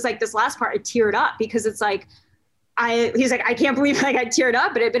client was like, this last part, I teared up, because it's like, he's like, I can't believe like I teared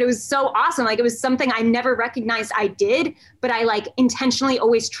up, but it was so awesome. Like it was something I never recognized I did, but I like intentionally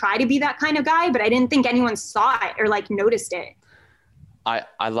always try to be that kind of guy, but I didn't think anyone saw it or like noticed it.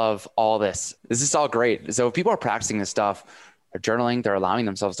 I love all this. This is all great. So if people are practicing this stuff, they're journaling, they're allowing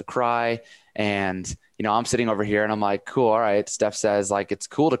themselves to cry. And, I'm sitting over here and I'm like, cool. All right. Steph says like, it's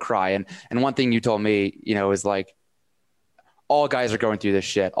cool to cry. And one thing you told me, is like, all guys are going through this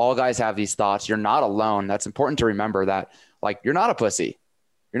shit. All guys have these thoughts. You're not alone. That's important to remember, that like, you're not a pussy.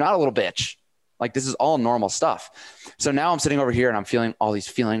 You're not a little bitch. Like this is all normal stuff. So now I'm sitting over here and I'm feeling all these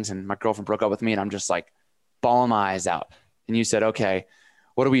feelings, and my girlfriend broke up with me and I'm just like bawling my eyes out. And you said, okay,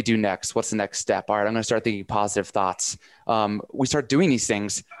 what do we do next? What's the next step? All right, I'm going to start thinking positive thoughts. We start doing these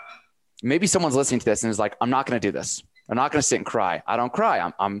things. Maybe someone's listening to this and is like, I'm not going to do this. I'm not going to sit and cry. I don't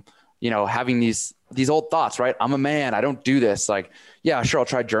cry. I'm having these old thoughts, right? I'm a man. I don't do this. Like, yeah, sure, I'll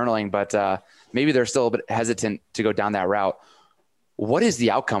try journaling, but maybe they're still a bit hesitant to go down that route. What is the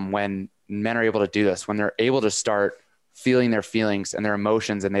outcome when men are able to do this, when they're able to start feeling their feelings and their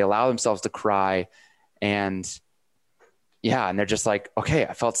emotions, and they allow themselves to cry, and they're just like, okay,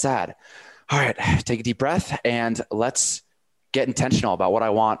 I felt sad. All right, take a deep breath and let's get intentional about what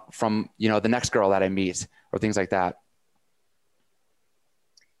I want from, the next girl that I meet, or things like that.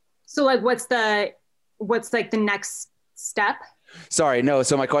 So like, what's like the next step? Sorry, no.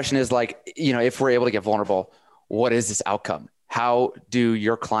 So my question is like, if we're able to get vulnerable, what is this outcome? How do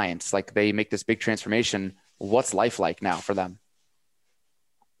your clients, like they make this big transformation? What's life like now for them?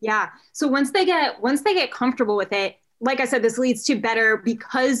 Yeah. So once they get comfortable with it, like I said, this leads to better,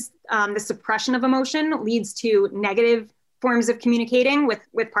 because the suppression of emotion leads to negative forms of communicating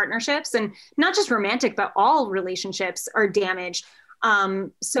with partnerships, and not just romantic, but all relationships are damaged.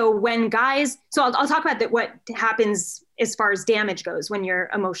 So when guys, I'll talk about what happens as far as damage goes when you're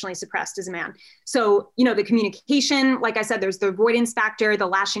emotionally suppressed as a man. So, the communication, like I said, there's the avoidance factor, the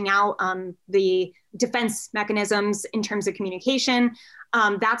lashing out, the defense mechanisms in terms of communication.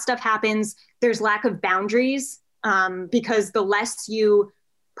 That stuff happens. There's lack of boundaries, because the less you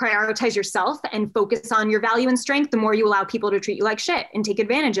prioritize yourself and focus on your value and strength, the more you allow people to treat you like shit and take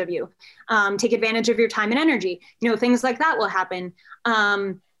advantage of you, take advantage of your time and energy. Things like that will happen.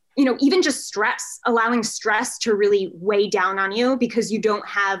 Even just stress, allowing stress to really weigh down on you because you don't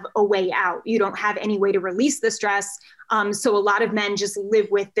have a way out. You don't have any way to release the stress. So a lot of men just live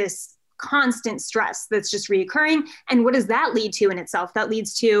with this constant stress that's just reoccurring. And what does that lead to in itself? That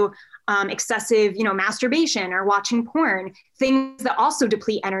leads to excessive, masturbation or watching porn, things that also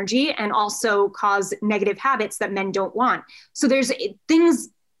deplete energy and also cause negative habits that men don't want. So there's things,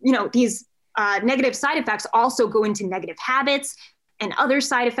 these negative side effects also go into negative habits and other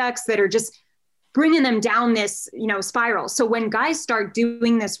side effects that are just bringing them down this, spiral. So when guys start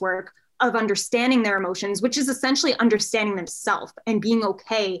doing this work of understanding their emotions, which is essentially understanding themselves and being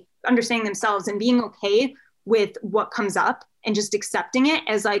okay, understanding themselves and being okay with what comes up and just accepting it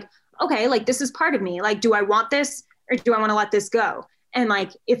as like, okay, like this is part of me. Like, do I want this or do I want to let this go? And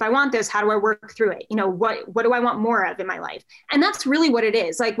like, if I want this, how do I work through it? What do I want more of in my life? And that's really what it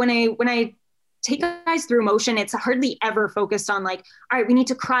is. Like when I take guys through emotion, it's hardly ever focused on like, all right, we need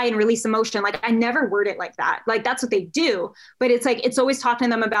to cry and release emotion. Like I never word it like that. Like that's what they do. But it's like, it's always talking to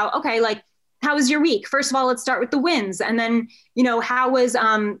them about, okay, like, how was your week? First of all, let's start with the wins. And then, how was,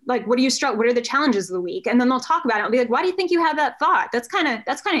 like, what are the challenges of the week? And then they'll talk about it and be like, why do you think you had that thought? That's kind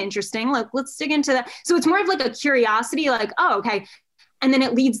of interesting. Like, let's dig into that. So it's more of like a curiosity, like, oh, okay. And then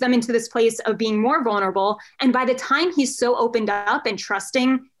it leads them into this place of being more vulnerable. And by the time he's so opened up and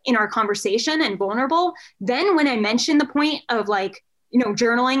trusting in our conversation and vulnerable, then when I mention the point of like,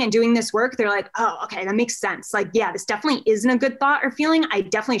 journaling and doing this work, they're like, oh, okay, that makes sense. Like, yeah, this definitely isn't a good thought or feeling. I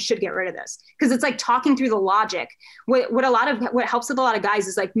definitely should get rid of this. Cause it's like talking through the logic. What helps with a lot of guys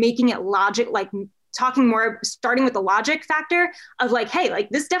is like making it logic, like talking more, starting with the logic factor of like, hey, like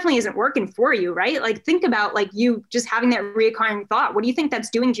this definitely isn't working for you, right? Like think about like you just having that reoccurring thought. What do you think that's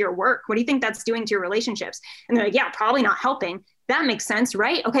doing to your work? What do you think that's doing to your relationships? And they're like, yeah, probably not helping. That makes sense,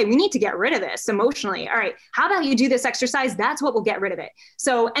 right? Okay, we need to get rid of this emotionally. All right, how about you do this exercise? That's what will get rid of it.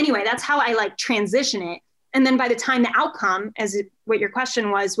 So anyway, that's how I like transition it. And then by the time the outcome, what your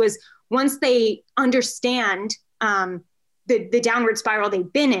question was once they understand the downward spiral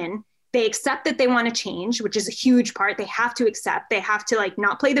they've been in, they accept that they want to change, which is a huge part. They have to accept, they have to like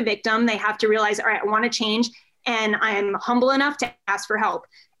not play the victim. They have to realize, all right, I want to change and I'm humble enough to ask for help.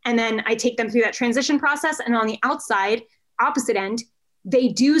 And then I take them through that transition process. And on the outside, opposite end, they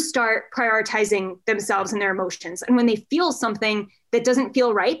do start prioritizing themselves and their emotions. And when they feel something that doesn't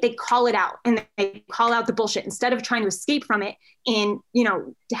feel right, they call it out and they call out the bullshit instead of trying to escape from it in,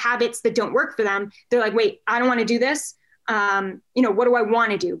 habits that don't work for them. They're like, wait, I don't want to do this. What do I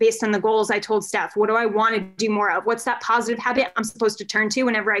want to do based on the goals I told Steph? What do I want to do more of? What's that positive habit I'm supposed to turn to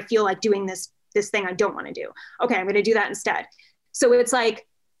whenever I feel like doing this thing I don't want to do? Okay, I'm going to do that instead. So it's like,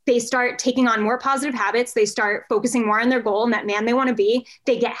 they start taking on more positive habits. They start focusing more on their goal and that man they want to be.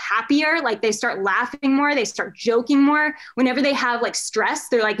 They get happier. Like they start laughing more. They start joking more. Whenever they have like stress,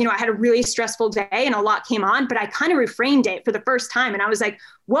 they're like, I had a really stressful day and a lot came on, but I kind of reframed it for the first time. And I was like,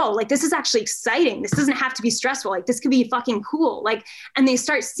 whoa, like this is actually exciting. This doesn't have to be stressful. Like this could be fucking cool. Like, and they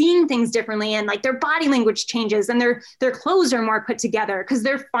start seeing things differently and like their body language changes and their clothes are more put together because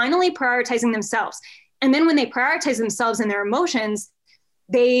they're finally prioritizing themselves. And then when they prioritize themselves and their emotions,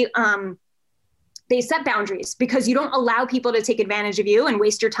 they set boundaries because you don't allow people to take advantage of you and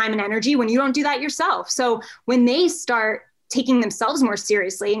waste your time and energy when you don't do that yourself. So when they start taking themselves more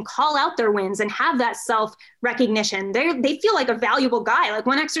seriously and call out their wins and have that self-recognition, they feel like a valuable guy. Like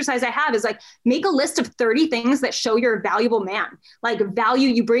one exercise I have is like, make a list of 30 things that show you're a valuable man. Like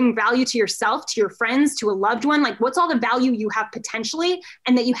you bring value to yourself, to your friends, to a loved one. Like what's all the value you have potentially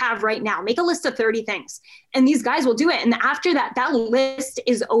and that you have right now? Make a list of 30 things. And these guys will do it. And after that list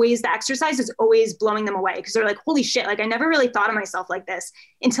is always, the exercise is always blowing them away because they're like, holy shit, like I never really thought of myself like this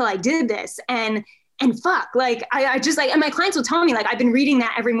until I did this. And fuck, like, I just like, and my clients will tell me, like, I've been reading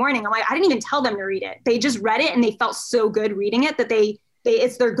that every morning. I'm like, I didn't even tell them to read it. They just read it and they felt so good reading it that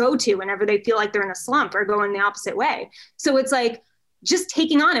it's their go-to whenever they feel like they're in a slump or going the opposite way. So it's like, just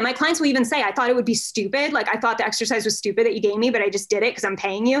taking on it. My clients will even say, I thought it would be stupid. Like I thought the exercise was stupid that you gave me, but I just did it because I'm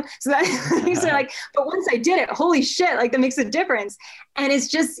paying you. So they're like, but once I did it, holy shit, like that makes a difference. And it's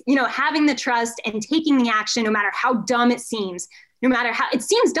just, having the trust and taking the action, no matter how dumb it seems. No matter how it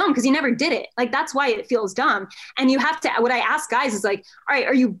seems dumb because you never did it. Like, that's why it feels dumb. And you have to, what I ask guys is like, all right,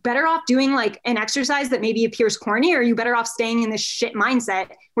 are you better off doing like an exercise that maybe appears corny, or are you better off staying in this shit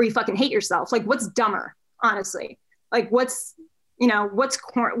mindset where you fucking hate yourself? Like what's dumber, honestly? Like what's I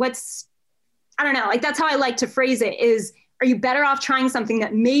don't know. Like that's how I like to phrase it is, are you better off trying something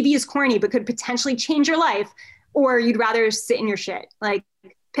that maybe is corny, but could potentially change your life? Or you'd rather sit in your shit? Like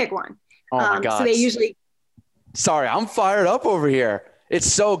pick one. Oh my God. So they usually, sorry, I'm fired up over here.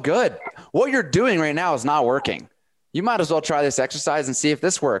 It's so good. What you're doing right now is not working. You might as well try this exercise and see if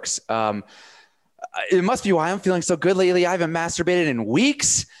this works. It must be why I'm feeling so good lately. I haven't masturbated in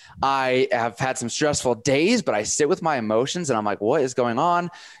weeks. I have had some stressful days, but I sit with my emotions and I'm like, what is going on?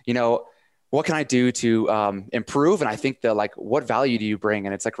 What can I do to improve? And I think that like, what value do you bring?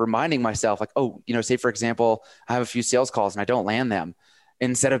 And it's like reminding myself like, oh, say for example, I have a few sales calls and I don't land them.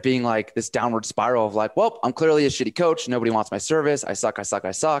 Instead of being like this downward spiral of like, well, I'm clearly a shitty coach. Nobody wants my service. I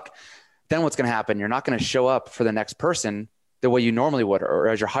suck. Then what's going to happen? You're not going to show up for the next person the way you normally would, or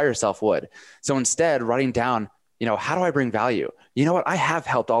as your higher self would. So instead, writing down, how do I bring value? You know what? I have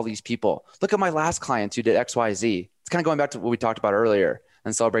helped all these people. Look at my last clients who did X, Y, Z. It's kind of going back to what we talked about earlier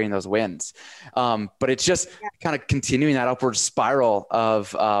and celebrating those wins. But it's just kind of continuing that upward spiral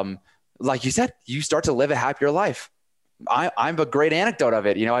of, like you said, you start to live a happier life. I'm a great anecdote of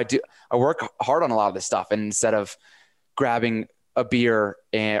it. I work hard on a lot of this stuff, and instead of grabbing a beer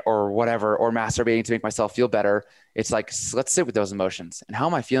or whatever, or masturbating to make myself feel better, it's like, let's sit with those emotions. And how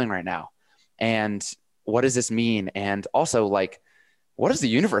am I feeling right now? And what does this mean? And also, like, what is the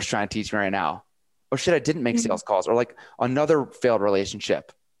universe trying to teach me right now? Or shit, I didn't make sales calls, or like another failed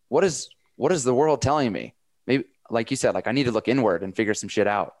relationship. What is the world telling me? Maybe, like you said, like I need to look inward and figure some shit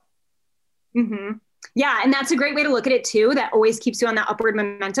out. Mm-hmm. Yeah. And that's a great way to look at it too. That always keeps you on that upward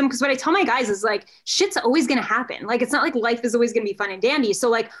momentum. Because what I tell my guys is like, shit's always going to happen. Like, it's not like life is always going to be fun and dandy. So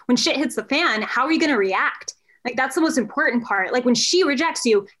like when shit hits the fan, how are you going to react? Like, that's the most important part. Like when she rejects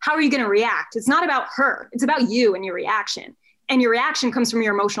you, how are you going to react? It's not about her. It's about you and your reaction. And your reaction comes from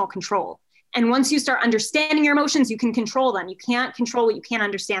your emotional control. And once you start understanding your emotions, you can control them. You can't control what you can't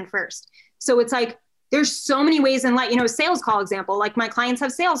understand first. So it's like, there's so many ways in life, sales call example, like my clients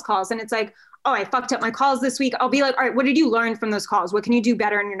have sales calls, and it's like, oh, I fucked up my calls this week. I'll be like, all right, what did you learn from those calls? What can you do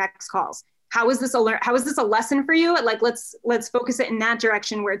better in your next calls? How is this a lesson for you? Like, let's focus it in that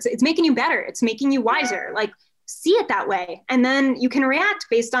direction where it's making you better. It's making you wiser. Like, see it that way. And then you can react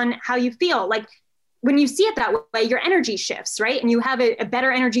based on how you feel. Like, when you see it that way, your energy shifts, right? And you have a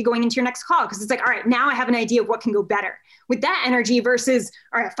better energy going into your next call, because it's like, all right, now I have an idea of what can go better with that energy versus,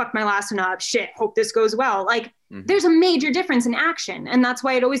 all right, I fucked my last one up. Shit, hope this goes well. Like, there's a major difference in action. And that's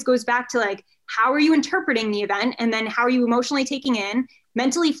why it always goes back to like, how are you interpreting the event? And then how are you emotionally taking in,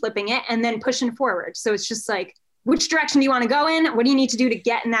 mentally flipping it, and then pushing forward? So it's just like, which direction do you want to go in? What do you need to do to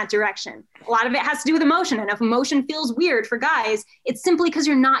get in that direction? A lot of it has to do with emotion. And if emotion feels weird for guys, it's simply because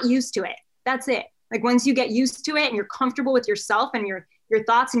you're not used to it. That's it. Like, once you get used to it and you're comfortable with yourself and your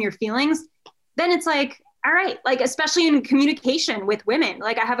thoughts and your feelings, then it's like, all right, like, especially in communication with women.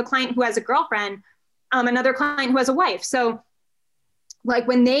 Like, I have a client who has a girlfriend, another client who has a wife. So like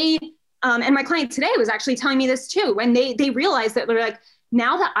when they, and my client today was actually telling me this too, when they realized that they're like,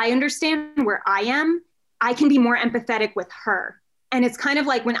 now that I understand where I am, I can be more empathetic with her. And it's kind of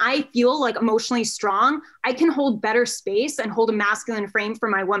like, when I feel like emotionally strong, I can hold better space and hold a masculine frame for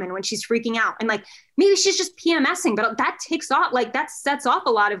my woman when she's freaking out. And like, maybe she's just PMSing, but that takes off, like that sets off a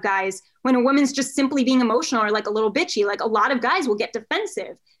lot of guys when a woman's just simply being emotional or like a little bitchy. Like, a lot of guys will get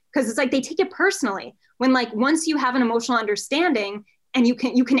defensive because it's like, they take it personally. When like, once you have an emotional understanding and you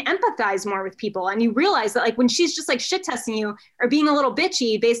can empathize more with people, and you realize that like, when she's just like shit testing you or being a little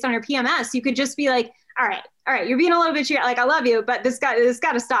bitchy based on her PMS, you could just be like, all right, you're being a little bitchy. Like, I love you, but this got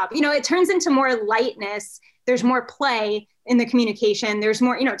to stop. It turns into more lightness. There's more play in the communication. There's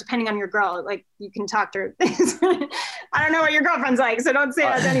more, depending on your girl, like, you can talk to her. I don't know what your girlfriend's like, so don't say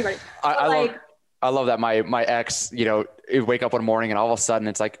that to anybody. I love that. My ex, wake up one morning and all of a sudden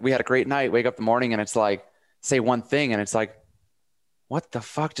it's like, we had a great night, wake up the morning and it's like, say one thing and it's like, what the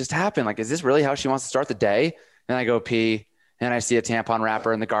fuck just happened? Like, is this really how she wants to start the day? And I go pee and I see a tampon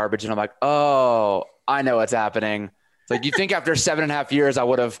wrapper in the garbage and I'm like, oh, I know what's happening. It's like, you think after 7.5 years, I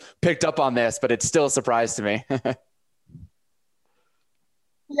would have picked up on this, but it's still a surprise to me. Yeah.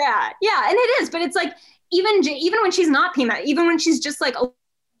 And it is, but it's like, even when she's not PMS, even when she's just like a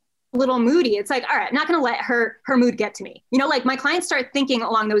little moody, it's like, all right, I'm not going to let her mood get to me. Like, my clients start thinking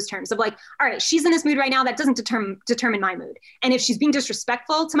along those terms of like, all right, she's in this mood right now. That doesn't determine my mood. And if she's being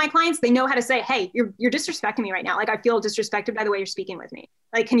disrespectful to my clients, they know how to say, hey, you're disrespecting me right now. Like, I feel disrespected by the way you're speaking with me.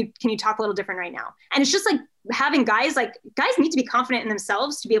 Like, can you talk a little different right now? And it's just like, having guys need to be confident in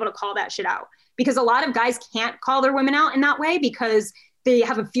themselves to be able to call that shit out, because a lot of guys can't call their women out in that way because they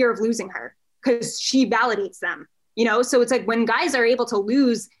have a fear of losing her because she validates them, So it's like, when guys are able to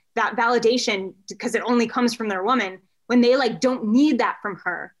lose that validation because it only comes from their woman, when they like don't need that from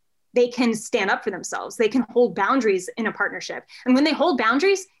her, they can stand up for themselves. They can hold boundaries in a partnership. And when they hold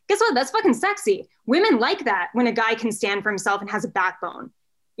boundaries, guess what? That's fucking sexy. Women like that when a guy can stand for himself and has a backbone.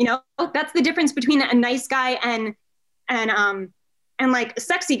 That's the difference between a nice guy and like a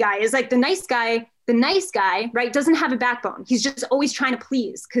sexy guy. Is like the nice guy, right, doesn't have a backbone. He's just always trying to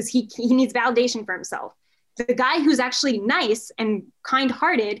please because he needs validation for himself. The guy who's actually nice and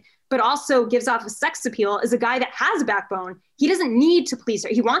kind-hearted, but also gives off a sex appeal, is a guy that has a backbone. He doesn't need to please her.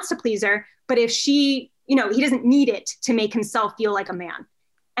 He wants to please her, but if she, he doesn't need it to make himself feel like a man.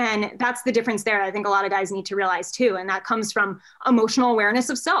 And that's the difference there. I think a lot of guys need to realize too. And that comes from emotional awareness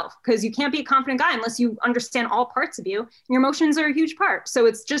of self, because you can't be a confident guy unless you understand all parts of you. And your emotions are a huge part. So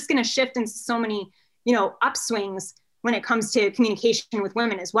it's just going to shift into so many, upswings when it comes to communication with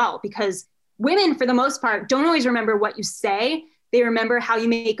women as well, because women, for the most part, don't always remember what you say. They remember how you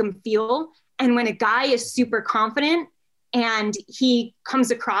make them feel. And when a guy is super confident and he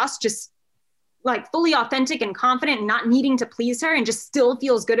comes across just like fully authentic and confident and not needing to please her and just still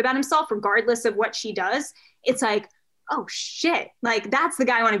feels good about himself, regardless of what she does, it's like, oh shit, like that's the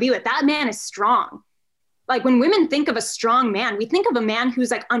guy I want to be with. That man is strong. Like when women think of a strong man, we think of a man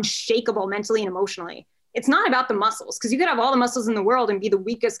who's like unshakable mentally and emotionally. It's not about the muscles, because you could have all the muscles in the world and be the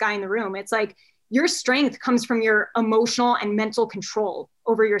weakest guy in the room. It's like your strength comes from your emotional and mental control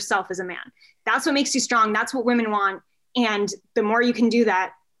over yourself as a man. That's what makes you strong. That's what women want. And the more you can do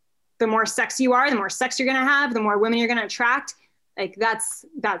that, the more sex you are, the more sex you're going to have, the more women you're going to attract. Like that's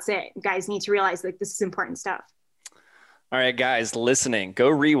it. Guys need to realize like this is important stuff. All right, guys listening, go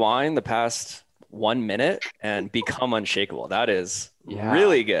rewind the past 1 minute and become unshakable. That is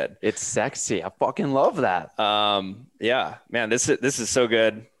really good. It's sexy. I fucking love that. Yeah, man, this is so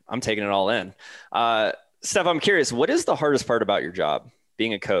good. I'm taking it all in. Steph, I'm curious, what is the hardest part about your job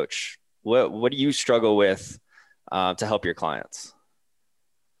being a coach? What do you struggle with to help your clients?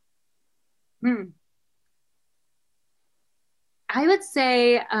 I would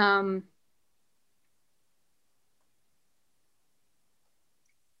say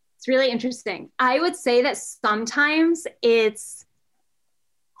it's really interesting. I would say that sometimes it's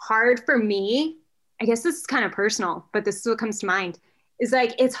hard for me. I guess this is kind of personal, but this is what comes to mind. Is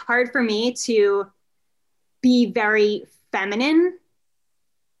like it's hard for me to be very feminine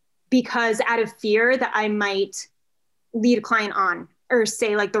because out of fear that I might lead a client on or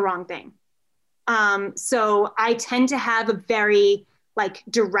say like the wrong thing. So I tend to have a very like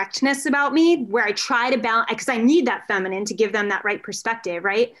directness about me where I try to balance, because I need that feminine to give them that right perspective,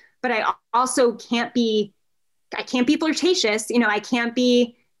 right? But I also can't be flirtatious, you know, I can't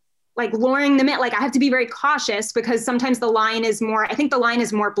be like luring them in. Like I have to be very cautious because sometimes I think the line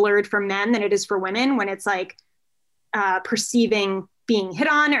is more blurred for men than it is for women when it's like perceiving being hit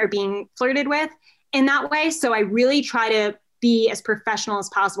on or being flirted with in that way. So I really try to be as professional as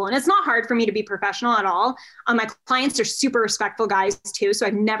possible. And it's not hard for me to be professional at all. My clients are super respectful guys too. So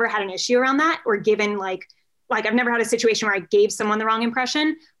I've never had an issue around that or given like I've never had a situation where I gave someone the wrong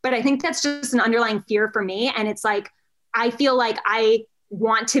impression, but I think that's just an underlying fear for me. And it's like, I feel like I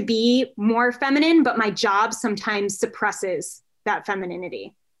want to be more feminine, but my job sometimes suppresses that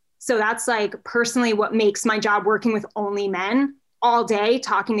femininity. So that's like personally what makes my job working with only men all day,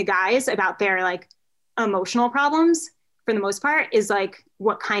 talking to guys about their like emotional problems for the most part is like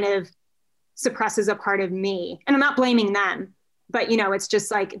what kind of suppresses a part of me. And I'm not blaming them, but you know, it's just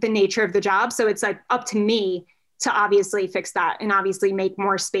like the nature of the job. So it's like up to me to obviously fix that and obviously make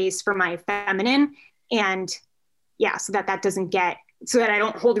more space for my feminine. And yeah, so that I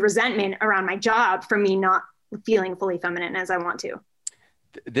don't hold resentment around my job for me not feeling fully feminine as I want to.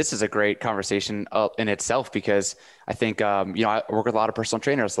 This is a great conversation in itself, because I think, I work with a lot of personal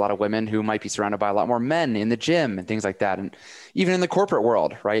trainers, a lot of women who might be surrounded by a lot more men in the gym and things like that. And even in the corporate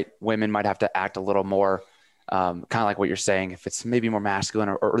world, right? Women might have to act a little more kind of like what you're saying, if it's maybe more masculine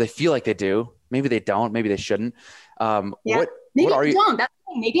or they feel like they do, maybe they don't, maybe they shouldn't. Maybe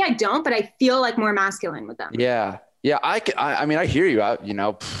I don't, but I feel like more masculine with them. Yeah. Yeah, I mean, I hear you.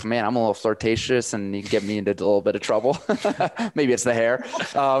 Man, I'm a little flirtatious, and you can get me into a little bit of trouble. Maybe it's the hair,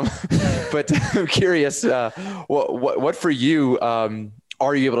 but I'm curious. What for you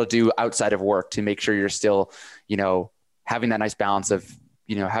are you able to do outside of work to make sure you're still, having that nice balance of,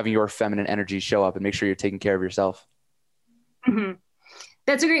 having your feminine energy show up and make sure you're taking care of yourself? Mm-hmm.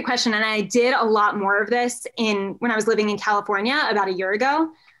 That's a great question, and I did a lot more of this when I was living in California about a year ago.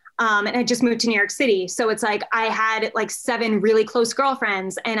 And I just moved to New York City. So it's like, I had like 7 really close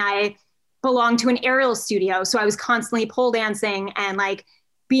girlfriends and I belonged to an aerial studio. So I was constantly pole dancing and like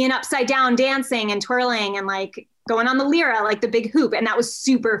being upside down dancing and twirling and like going on the lyra, like the big hoop. And that was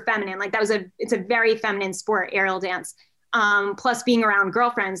super feminine. Like it's a very feminine sport, aerial dance. Plus being around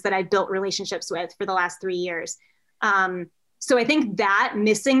girlfriends that I built relationships with for the last 3 years. So I think that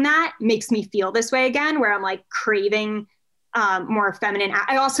missing that makes me feel this way again, where I'm like craving more feminine.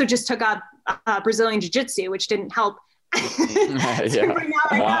 I also just took up Brazilian jiu-jitsu, which didn't help.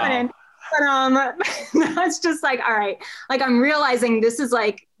 Feminine. But it's just like, all right, like I'm realizing this is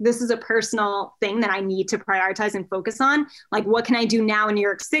a personal thing that I need to prioritize and focus on. Like, what can I do now in New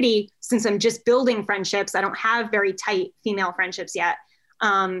York City since I'm just building friendships? I don't have very tight female friendships yet.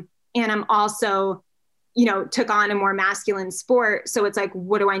 And I'm also, took on a more masculine sport. So it's like,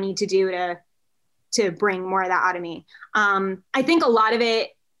 what do I need to do to bring more of that out of me? I think a lot of it,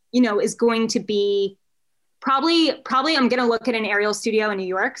 is going to be Probably I'm going to look at an aerial studio in New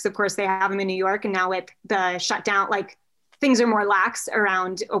York. So of course they have them in New York. And now with the shutdown, like things are more lax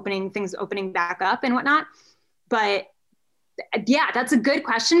around opening back up and whatnot. But yeah, that's a good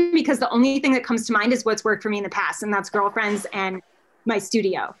question, because the only thing that comes to mind is what's worked for me in the past. And that's girlfriends and my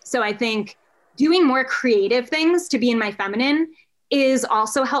studio. So I think doing more creative things to be in my feminine is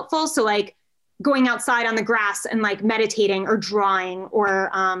also helpful. So like going outside on the grass and like meditating or drawing, or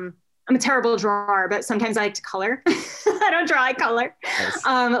I'm a terrible drawer, but sometimes I like to color. I don't draw, I color. Nice.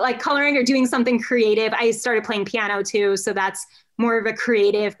 Like coloring or doing something creative. I started playing piano too. So that's more of a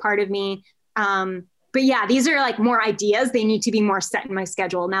creative part of me. But yeah, these are like more ideas. They need to be more set in my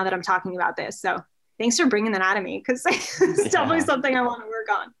schedule now that I'm talking about this. So thanks for bringing that out of me, because it's definitely something I want to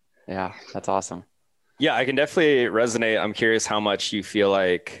work on. Yeah, that's awesome. Yeah, I can definitely resonate. I'm curious how much you feel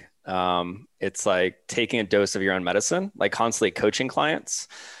like it's like taking a dose of your own medicine, like constantly coaching clients.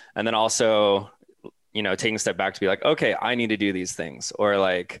 And then also, you know, taking a step back to be like, okay, I need to do these things. Or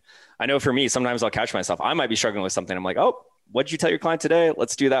like, I know for me, sometimes I'll catch myself. I might be struggling with something. I'm like, oh, what'd you tell your client today?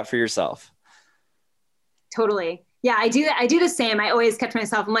 Let's do that for yourself. Totally. Yeah, I do the same. I always catch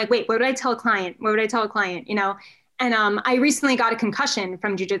myself. I'm like, wait, what would I tell a client? What would I tell a client? You know? And I recently got a concussion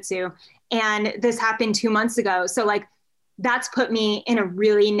from jujitsu, and this happened 2 months ago. So like, that's put me in a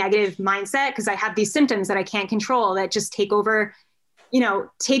really negative mindset, because I have these symptoms that I can't control that just take over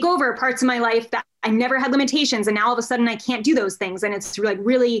parts of my life that I never had limitations. And now all of a sudden I can't do those things. And it's like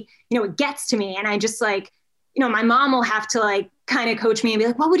really, you know, it gets to me. And I just like, you know, my mom will have to like kind of coach me and be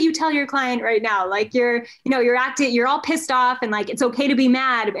like, what would you tell your client right now? Like you're all pissed off, and like, it's okay to be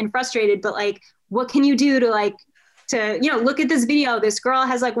mad and frustrated, but like, what can you do to, you know, look at this video, this girl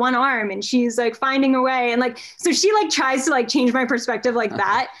has like one arm and she's like finding a way. And like, so she like tries to like change my perspective like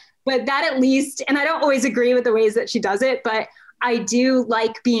that, but that at least, and I don't always agree with the ways that she does it, but I do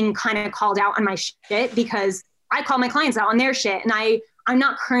like being kind of called out on my shit, because I call my clients out on their shit. And I'm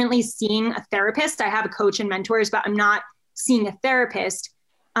not currently seeing a therapist. I have a coach and mentors, but I'm not seeing a therapist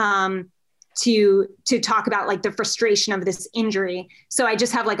to talk about like the frustration of this injury. So I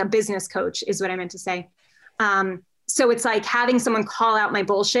just have like a business coach is what I meant to say. So it's like having someone call out my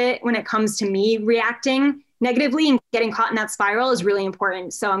bullshit when it comes to me reacting negatively and getting caught in that spiral is really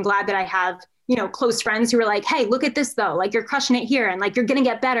important. So I'm glad that I have, you know, close friends who are like, hey, look at this though. Like you're crushing it here, and like, you're going to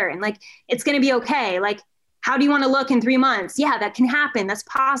get better, and like, it's going to be okay. Like, how do you want to look in 3 months? Yeah, that can happen. That's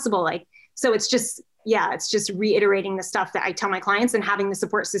possible. Like, so it's just reiterating the stuff that I tell my clients and having the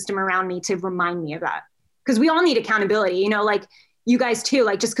support system around me to remind me of that. Because we all need accountability, you know, like you guys too,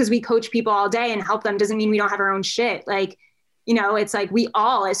 like just because we coach people all day and help them doesn't mean we don't have our own shit. Like, you know, it's like we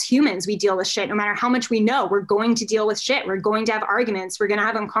all as humans, we deal with shit. No matter how much we know, we're going to deal with shit. We're going to have arguments. We're going to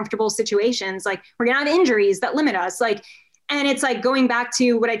have uncomfortable situations. Like we're going to have injuries that limit us. Like, and it's like going back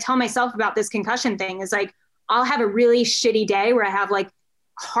to what I tell myself about this concussion thing is like, I'll have a really shitty day where I have like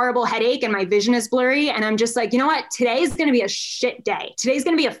horrible headache and my vision is blurry. And I'm just like, you know what? Today is going to be a shit day. Today's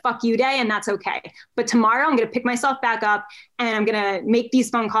going to be a fuck you day. And that's okay. But tomorrow I'm going to pick myself back up and I'm going to make these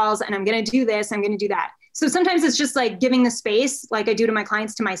phone calls and I'm going to do this. I'm going to do that. So sometimes it's just like giving the space, like I do to my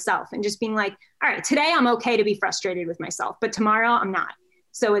clients, to myself, and just being like, all right, today I'm okay to be frustrated with myself, but tomorrow I'm not.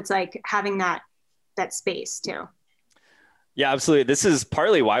 So it's like having that space too. Yeah, absolutely. This is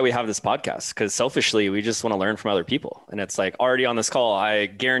partly why we have this podcast, because selfishly, we just want to learn from other people. And it's like already on this call, I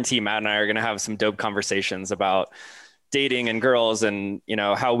guarantee Matt and I are going to have some dope conversations about dating and girls and, you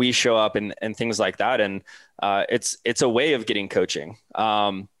know, how we show up and things like that. And it's a way of getting coaching.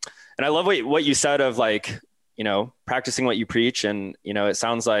 And I love what you said of like, you know, practicing what you preach. And, you know, it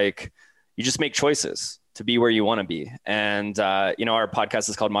sounds like you just make choices to be where you want to be. And, you know, our podcast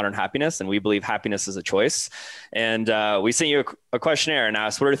is called Modern Happiness, and we believe happiness is a choice. And we sent you a questionnaire and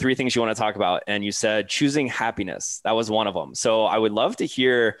asked, what are 3 things you want to talk about? And you said choosing happiness. That was one of them. So I would love to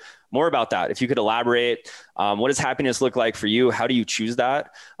hear more about that. If you could elaborate, what does happiness look like for you? How do you choose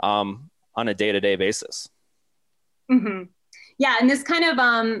that on a day-to-day basis? Mm-hmm. Yeah. And this kind of,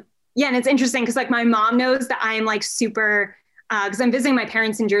 and it's interesting because like my mom knows that I'm like super, because I'm visiting my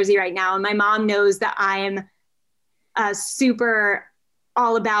parents in Jersey right now. And my mom knows that I'm super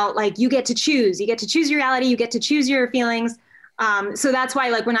all about like, you get to choose your reality. You get to choose your feelings. So that's why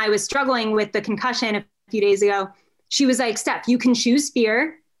like when I was struggling with the concussion a few days ago, she was like, Steph, you can choose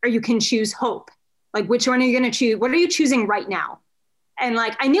fear or you can choose hope. Like, which one are you going to choose? What are you choosing right now? And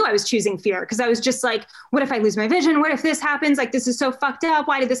like, I knew I was choosing fear because I was just like, what if I lose my vision? What if this happens? Like, this is so fucked up.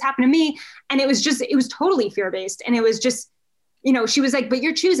 Why did this happen to me? And it was totally fear-based. And it was just, you know, she was like, but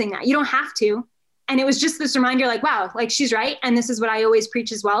you're choosing that. You don't have to. And it was just this reminder like, wow, like she's right. And this is what I always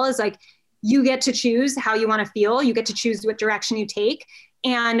preach as well, is like, you get to choose how you want to feel. You get to choose what direction you take.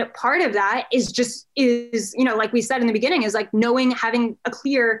 And part of that is, you know, like we said in the beginning, is like having a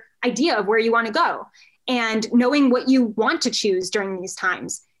clear idea of where you want to go and knowing what you want to choose during these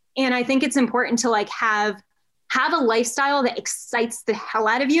times. And I think it's important to like have a lifestyle that excites the hell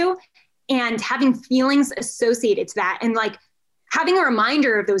out of you, and having feelings associated to that, and like having a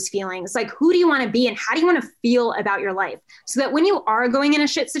reminder of those feelings, like who do you want to be and how do you want to feel about your life, so that when you are going in a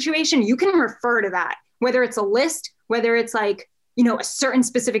shit situation, you can refer to that, whether it's a list, whether it's like, you know, a certain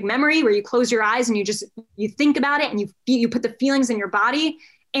specific memory where you close your eyes and you think about it and you put the feelings in your body.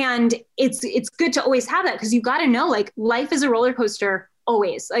 And it's good to always have that, because you got to know, like, life is a roller coaster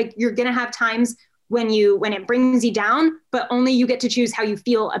always. Like, you're going to have times when it brings you down, but only you get to choose how you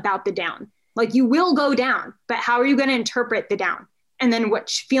feel about the down. Like, you will go down, but how are you going to interpret the down? And then what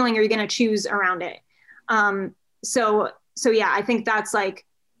feeling are you going to choose around it? So yeah, I think that's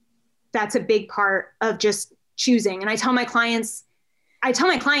a big part of just choosing. And I tell my clients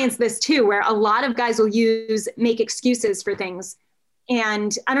this too, where a lot of guys will make excuses for things.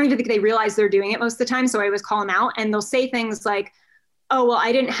 And I don't even think they realize they're doing it most of the time. So I always call them out, and they'll say things like, oh, well,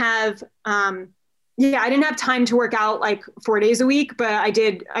 I didn't have time to work out like 4 days a week, but I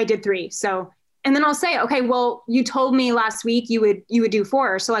did 3. So, and then I'll say, okay, well, you told me last week you would do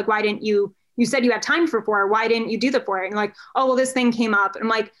 4. So like, why didn't you said you had time for 4. Why didn't you do the 4? And like, oh, well, this thing came up. And I'm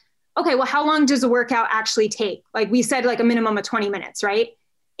like, okay, well, how long does a workout actually take? Like, we said like a minimum of 20 minutes, right?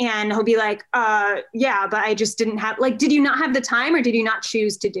 And he'll be like, yeah, but I just didn't have, like, did you not have the time, or did you not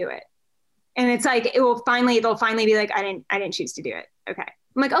choose to do it? And it's like, they'll finally be like, I didn't choose to do it. Okay.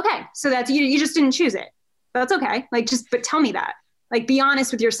 I'm like, okay, so that's, you just didn't choose it. That's okay. Like, but tell me that, like, be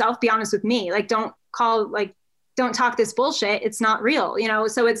honest with yourself, be honest with me. Like, don't talk this bullshit. It's not real, you know?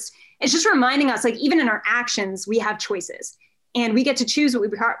 So it's just reminding us, like, even in our actions, we have choices, and we get to choose what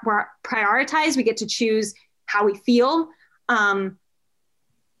we prioritize. We get to choose how we feel.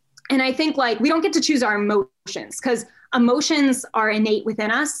 And I think, like, we don't get to choose our emotions, because emotions are innate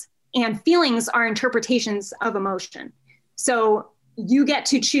within us, and feelings are interpretations of emotion. So you get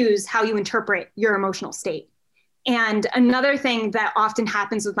to choose how you interpret your emotional state. And another thing that often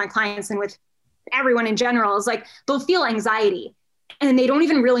happens with my clients and with everyone in general is, like, they'll feel anxiety and they don't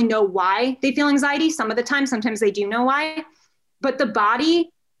even really know why they feel anxiety. Some of the time, sometimes they do know why, but the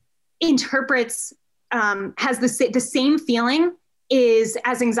body interprets, has the same feeling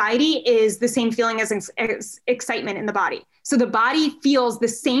as anxiety is the same feeling as excitement in the body. So the body feels the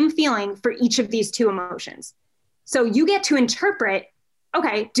same feeling for each of these two emotions. So you get to interpret,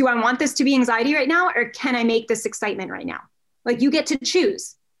 okay, do I want this to be anxiety right now, or can I make this excitement right now? Like, you get to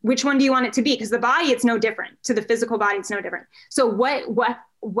choose which one do you want it to be, because the body, it's no different. To the physical body, it's no different. So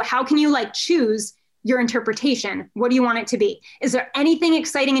how can you, like, choose your interpretation? What do you want it to be? Is there anything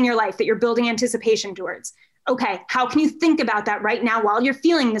exciting in your life that you're building anticipation towards? Okay, how can you think about that right now while you're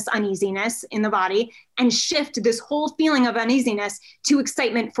feeling this uneasiness in the body, and shift this whole feeling of uneasiness to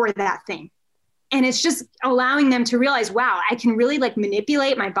excitement for that thing? And it's just allowing them to realize, wow, I can really, like,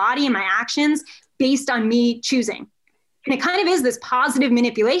 manipulate my body and my actions based on me choosing. And it kind of is this positive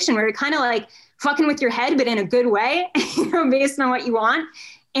manipulation where you're kind of like fucking with your head, but in a good way, you know, based on what you want.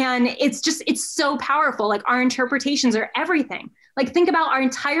 And it's so powerful. Like, our interpretations are everything. Like, think about, our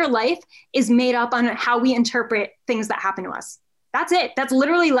entire life is made up on how we interpret things that happen to us. That's it. That's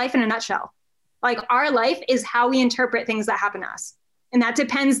literally life in a nutshell. Like, our life is how we interpret things that happen to us. And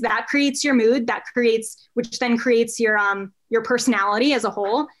that creates your mood, which then creates your personality as a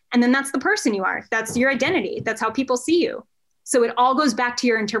whole. And then that's the person you are. That's your identity. That's how people see you. So it all goes back to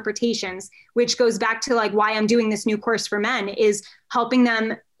your interpretations, which goes back to, like, why I'm doing this new course for men, is helping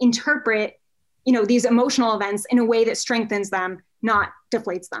them interpret, you know, these emotional events in a way that strengthens them, not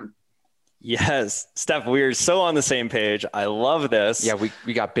deflates them. Yes. Steph, we're so on the same page. I love this. Yeah,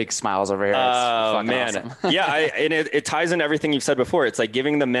 we got big smiles over here. Oh, man. Awesome. Yeah. And it ties into everything you've said before. It's like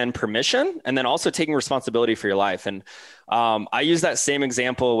giving the men permission, and then also taking responsibility for your life. And I use that same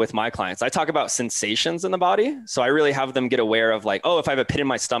example with my clients. I talk about sensations in the body. So I really have them get aware of, like, oh, if I have a pit in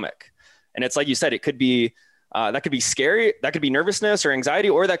my stomach, and it's like you said, it could be, that could be scary. That could be nervousness or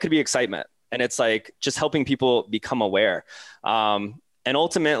anxiety, or that could be excitement. And it's like just helping people become aware. And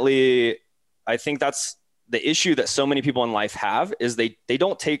ultimately, I think that's the issue that so many people in life have, is they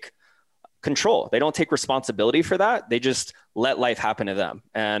don't take control. They don't take responsibility for that. They just let life happen to them.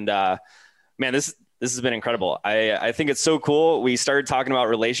 And man, this has been incredible. I think it's so cool. We started talking about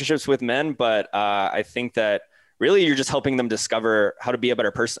relationships with men, but I think that really you're just helping them discover how to be a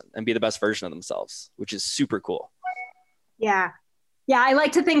better person and be the best version of themselves, which is super cool. Yeah. Yeah. I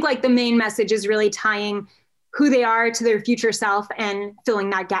like to think, like, the main message is really tying who they are to their future self and filling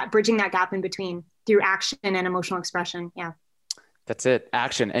that gap, bridging that gap in between through action and emotional expression. Yeah. That's it.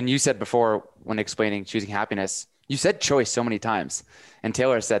 Action. And you said before, when explaining choosing happiness, you said choice so many times. And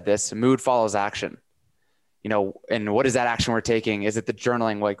Taylor said this: mood follows action. And what is that action we're taking? Is it the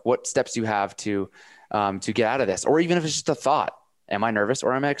journaling? Like, what steps do you have to get out of this? Or even if it's just a thought, am I nervous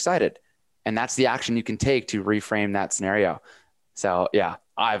or am I excited? And that's the action you can take to reframe that scenario. So yeah,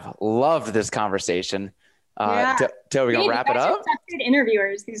 I've loved this conversation. Taylor, we gonna wrap it up. Good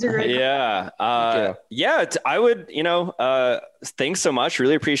interviewers. These are really I would, thanks so much.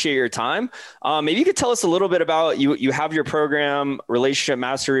 Really appreciate your time. Maybe you could tell us a little bit about you have your program, Relationship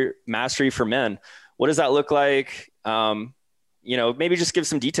Mastery for Men. What does that look like? Maybe just give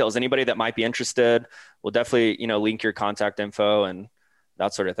some details. Anybody that might be interested, we'll definitely, link your contact info and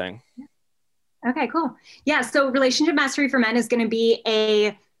that sort of thing. Okay, cool. Yeah. So Relationship Mastery for Men is going to be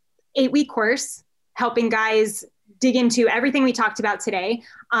a 8-week course helping guys dig into everything we talked about today.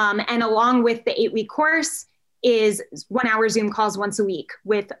 And along with the 8-week course is 1-hour Zoom calls once a week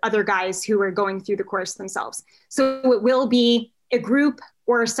with other guys who are going through the course themselves. So it will be a group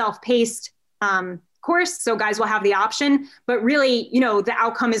or self-paced course. So guys will have the option, but really, the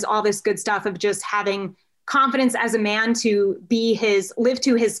outcome is all this good stuff of just having confidence as a man to live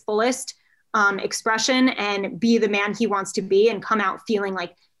to his fullest expression and be the man he wants to be and come out feeling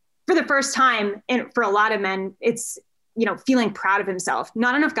like, for the first time, and for a lot of men, it's, feeling proud of himself.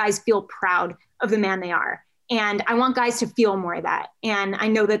 Not enough guys feel proud of the man they are. And I want guys to feel more of that. And I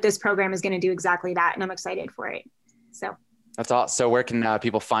know that this program is going to do exactly that. And I'm excited for it. So that's awesome. So where can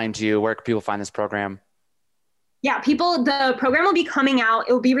people find you? Where can people find this program? Yeah, the program will be coming out.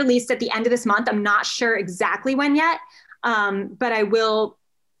 It will be released at the end of this month. I'm not sure exactly when yet, but I will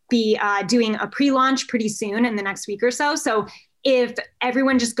be doing a pre-launch pretty soon in the next week or so. So if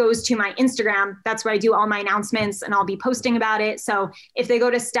everyone just goes to my Instagram, that's where I do all my announcements and I'll be posting about it. So if they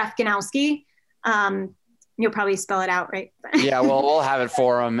go to Steph Ganowski, you'll probably spell it out, right? Yeah, well, we'll have it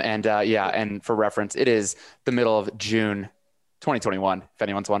for them. And and for reference, it is the middle of June 2021, if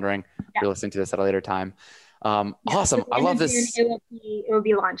anyone's wondering. You're listening to this at a later time. Awesome. I love this. It will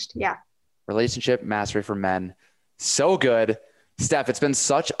be launched. Yeah. Relationship Mastery for Men. So good. Steph, it's been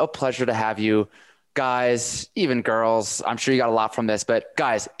such a pleasure to have you. Guys, even girls, I'm sure you got a lot from this, but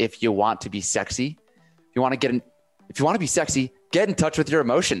guys, if you want to be sexy, if you want to be sexy, get in touch with your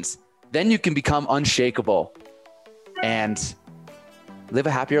emotions. Then you can become unshakable and live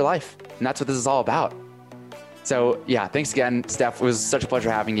a happier life. And that's what this is all about. So yeah, thanks again, Steph. It was such a pleasure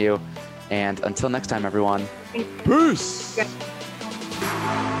having you. And until next time, everyone, peace.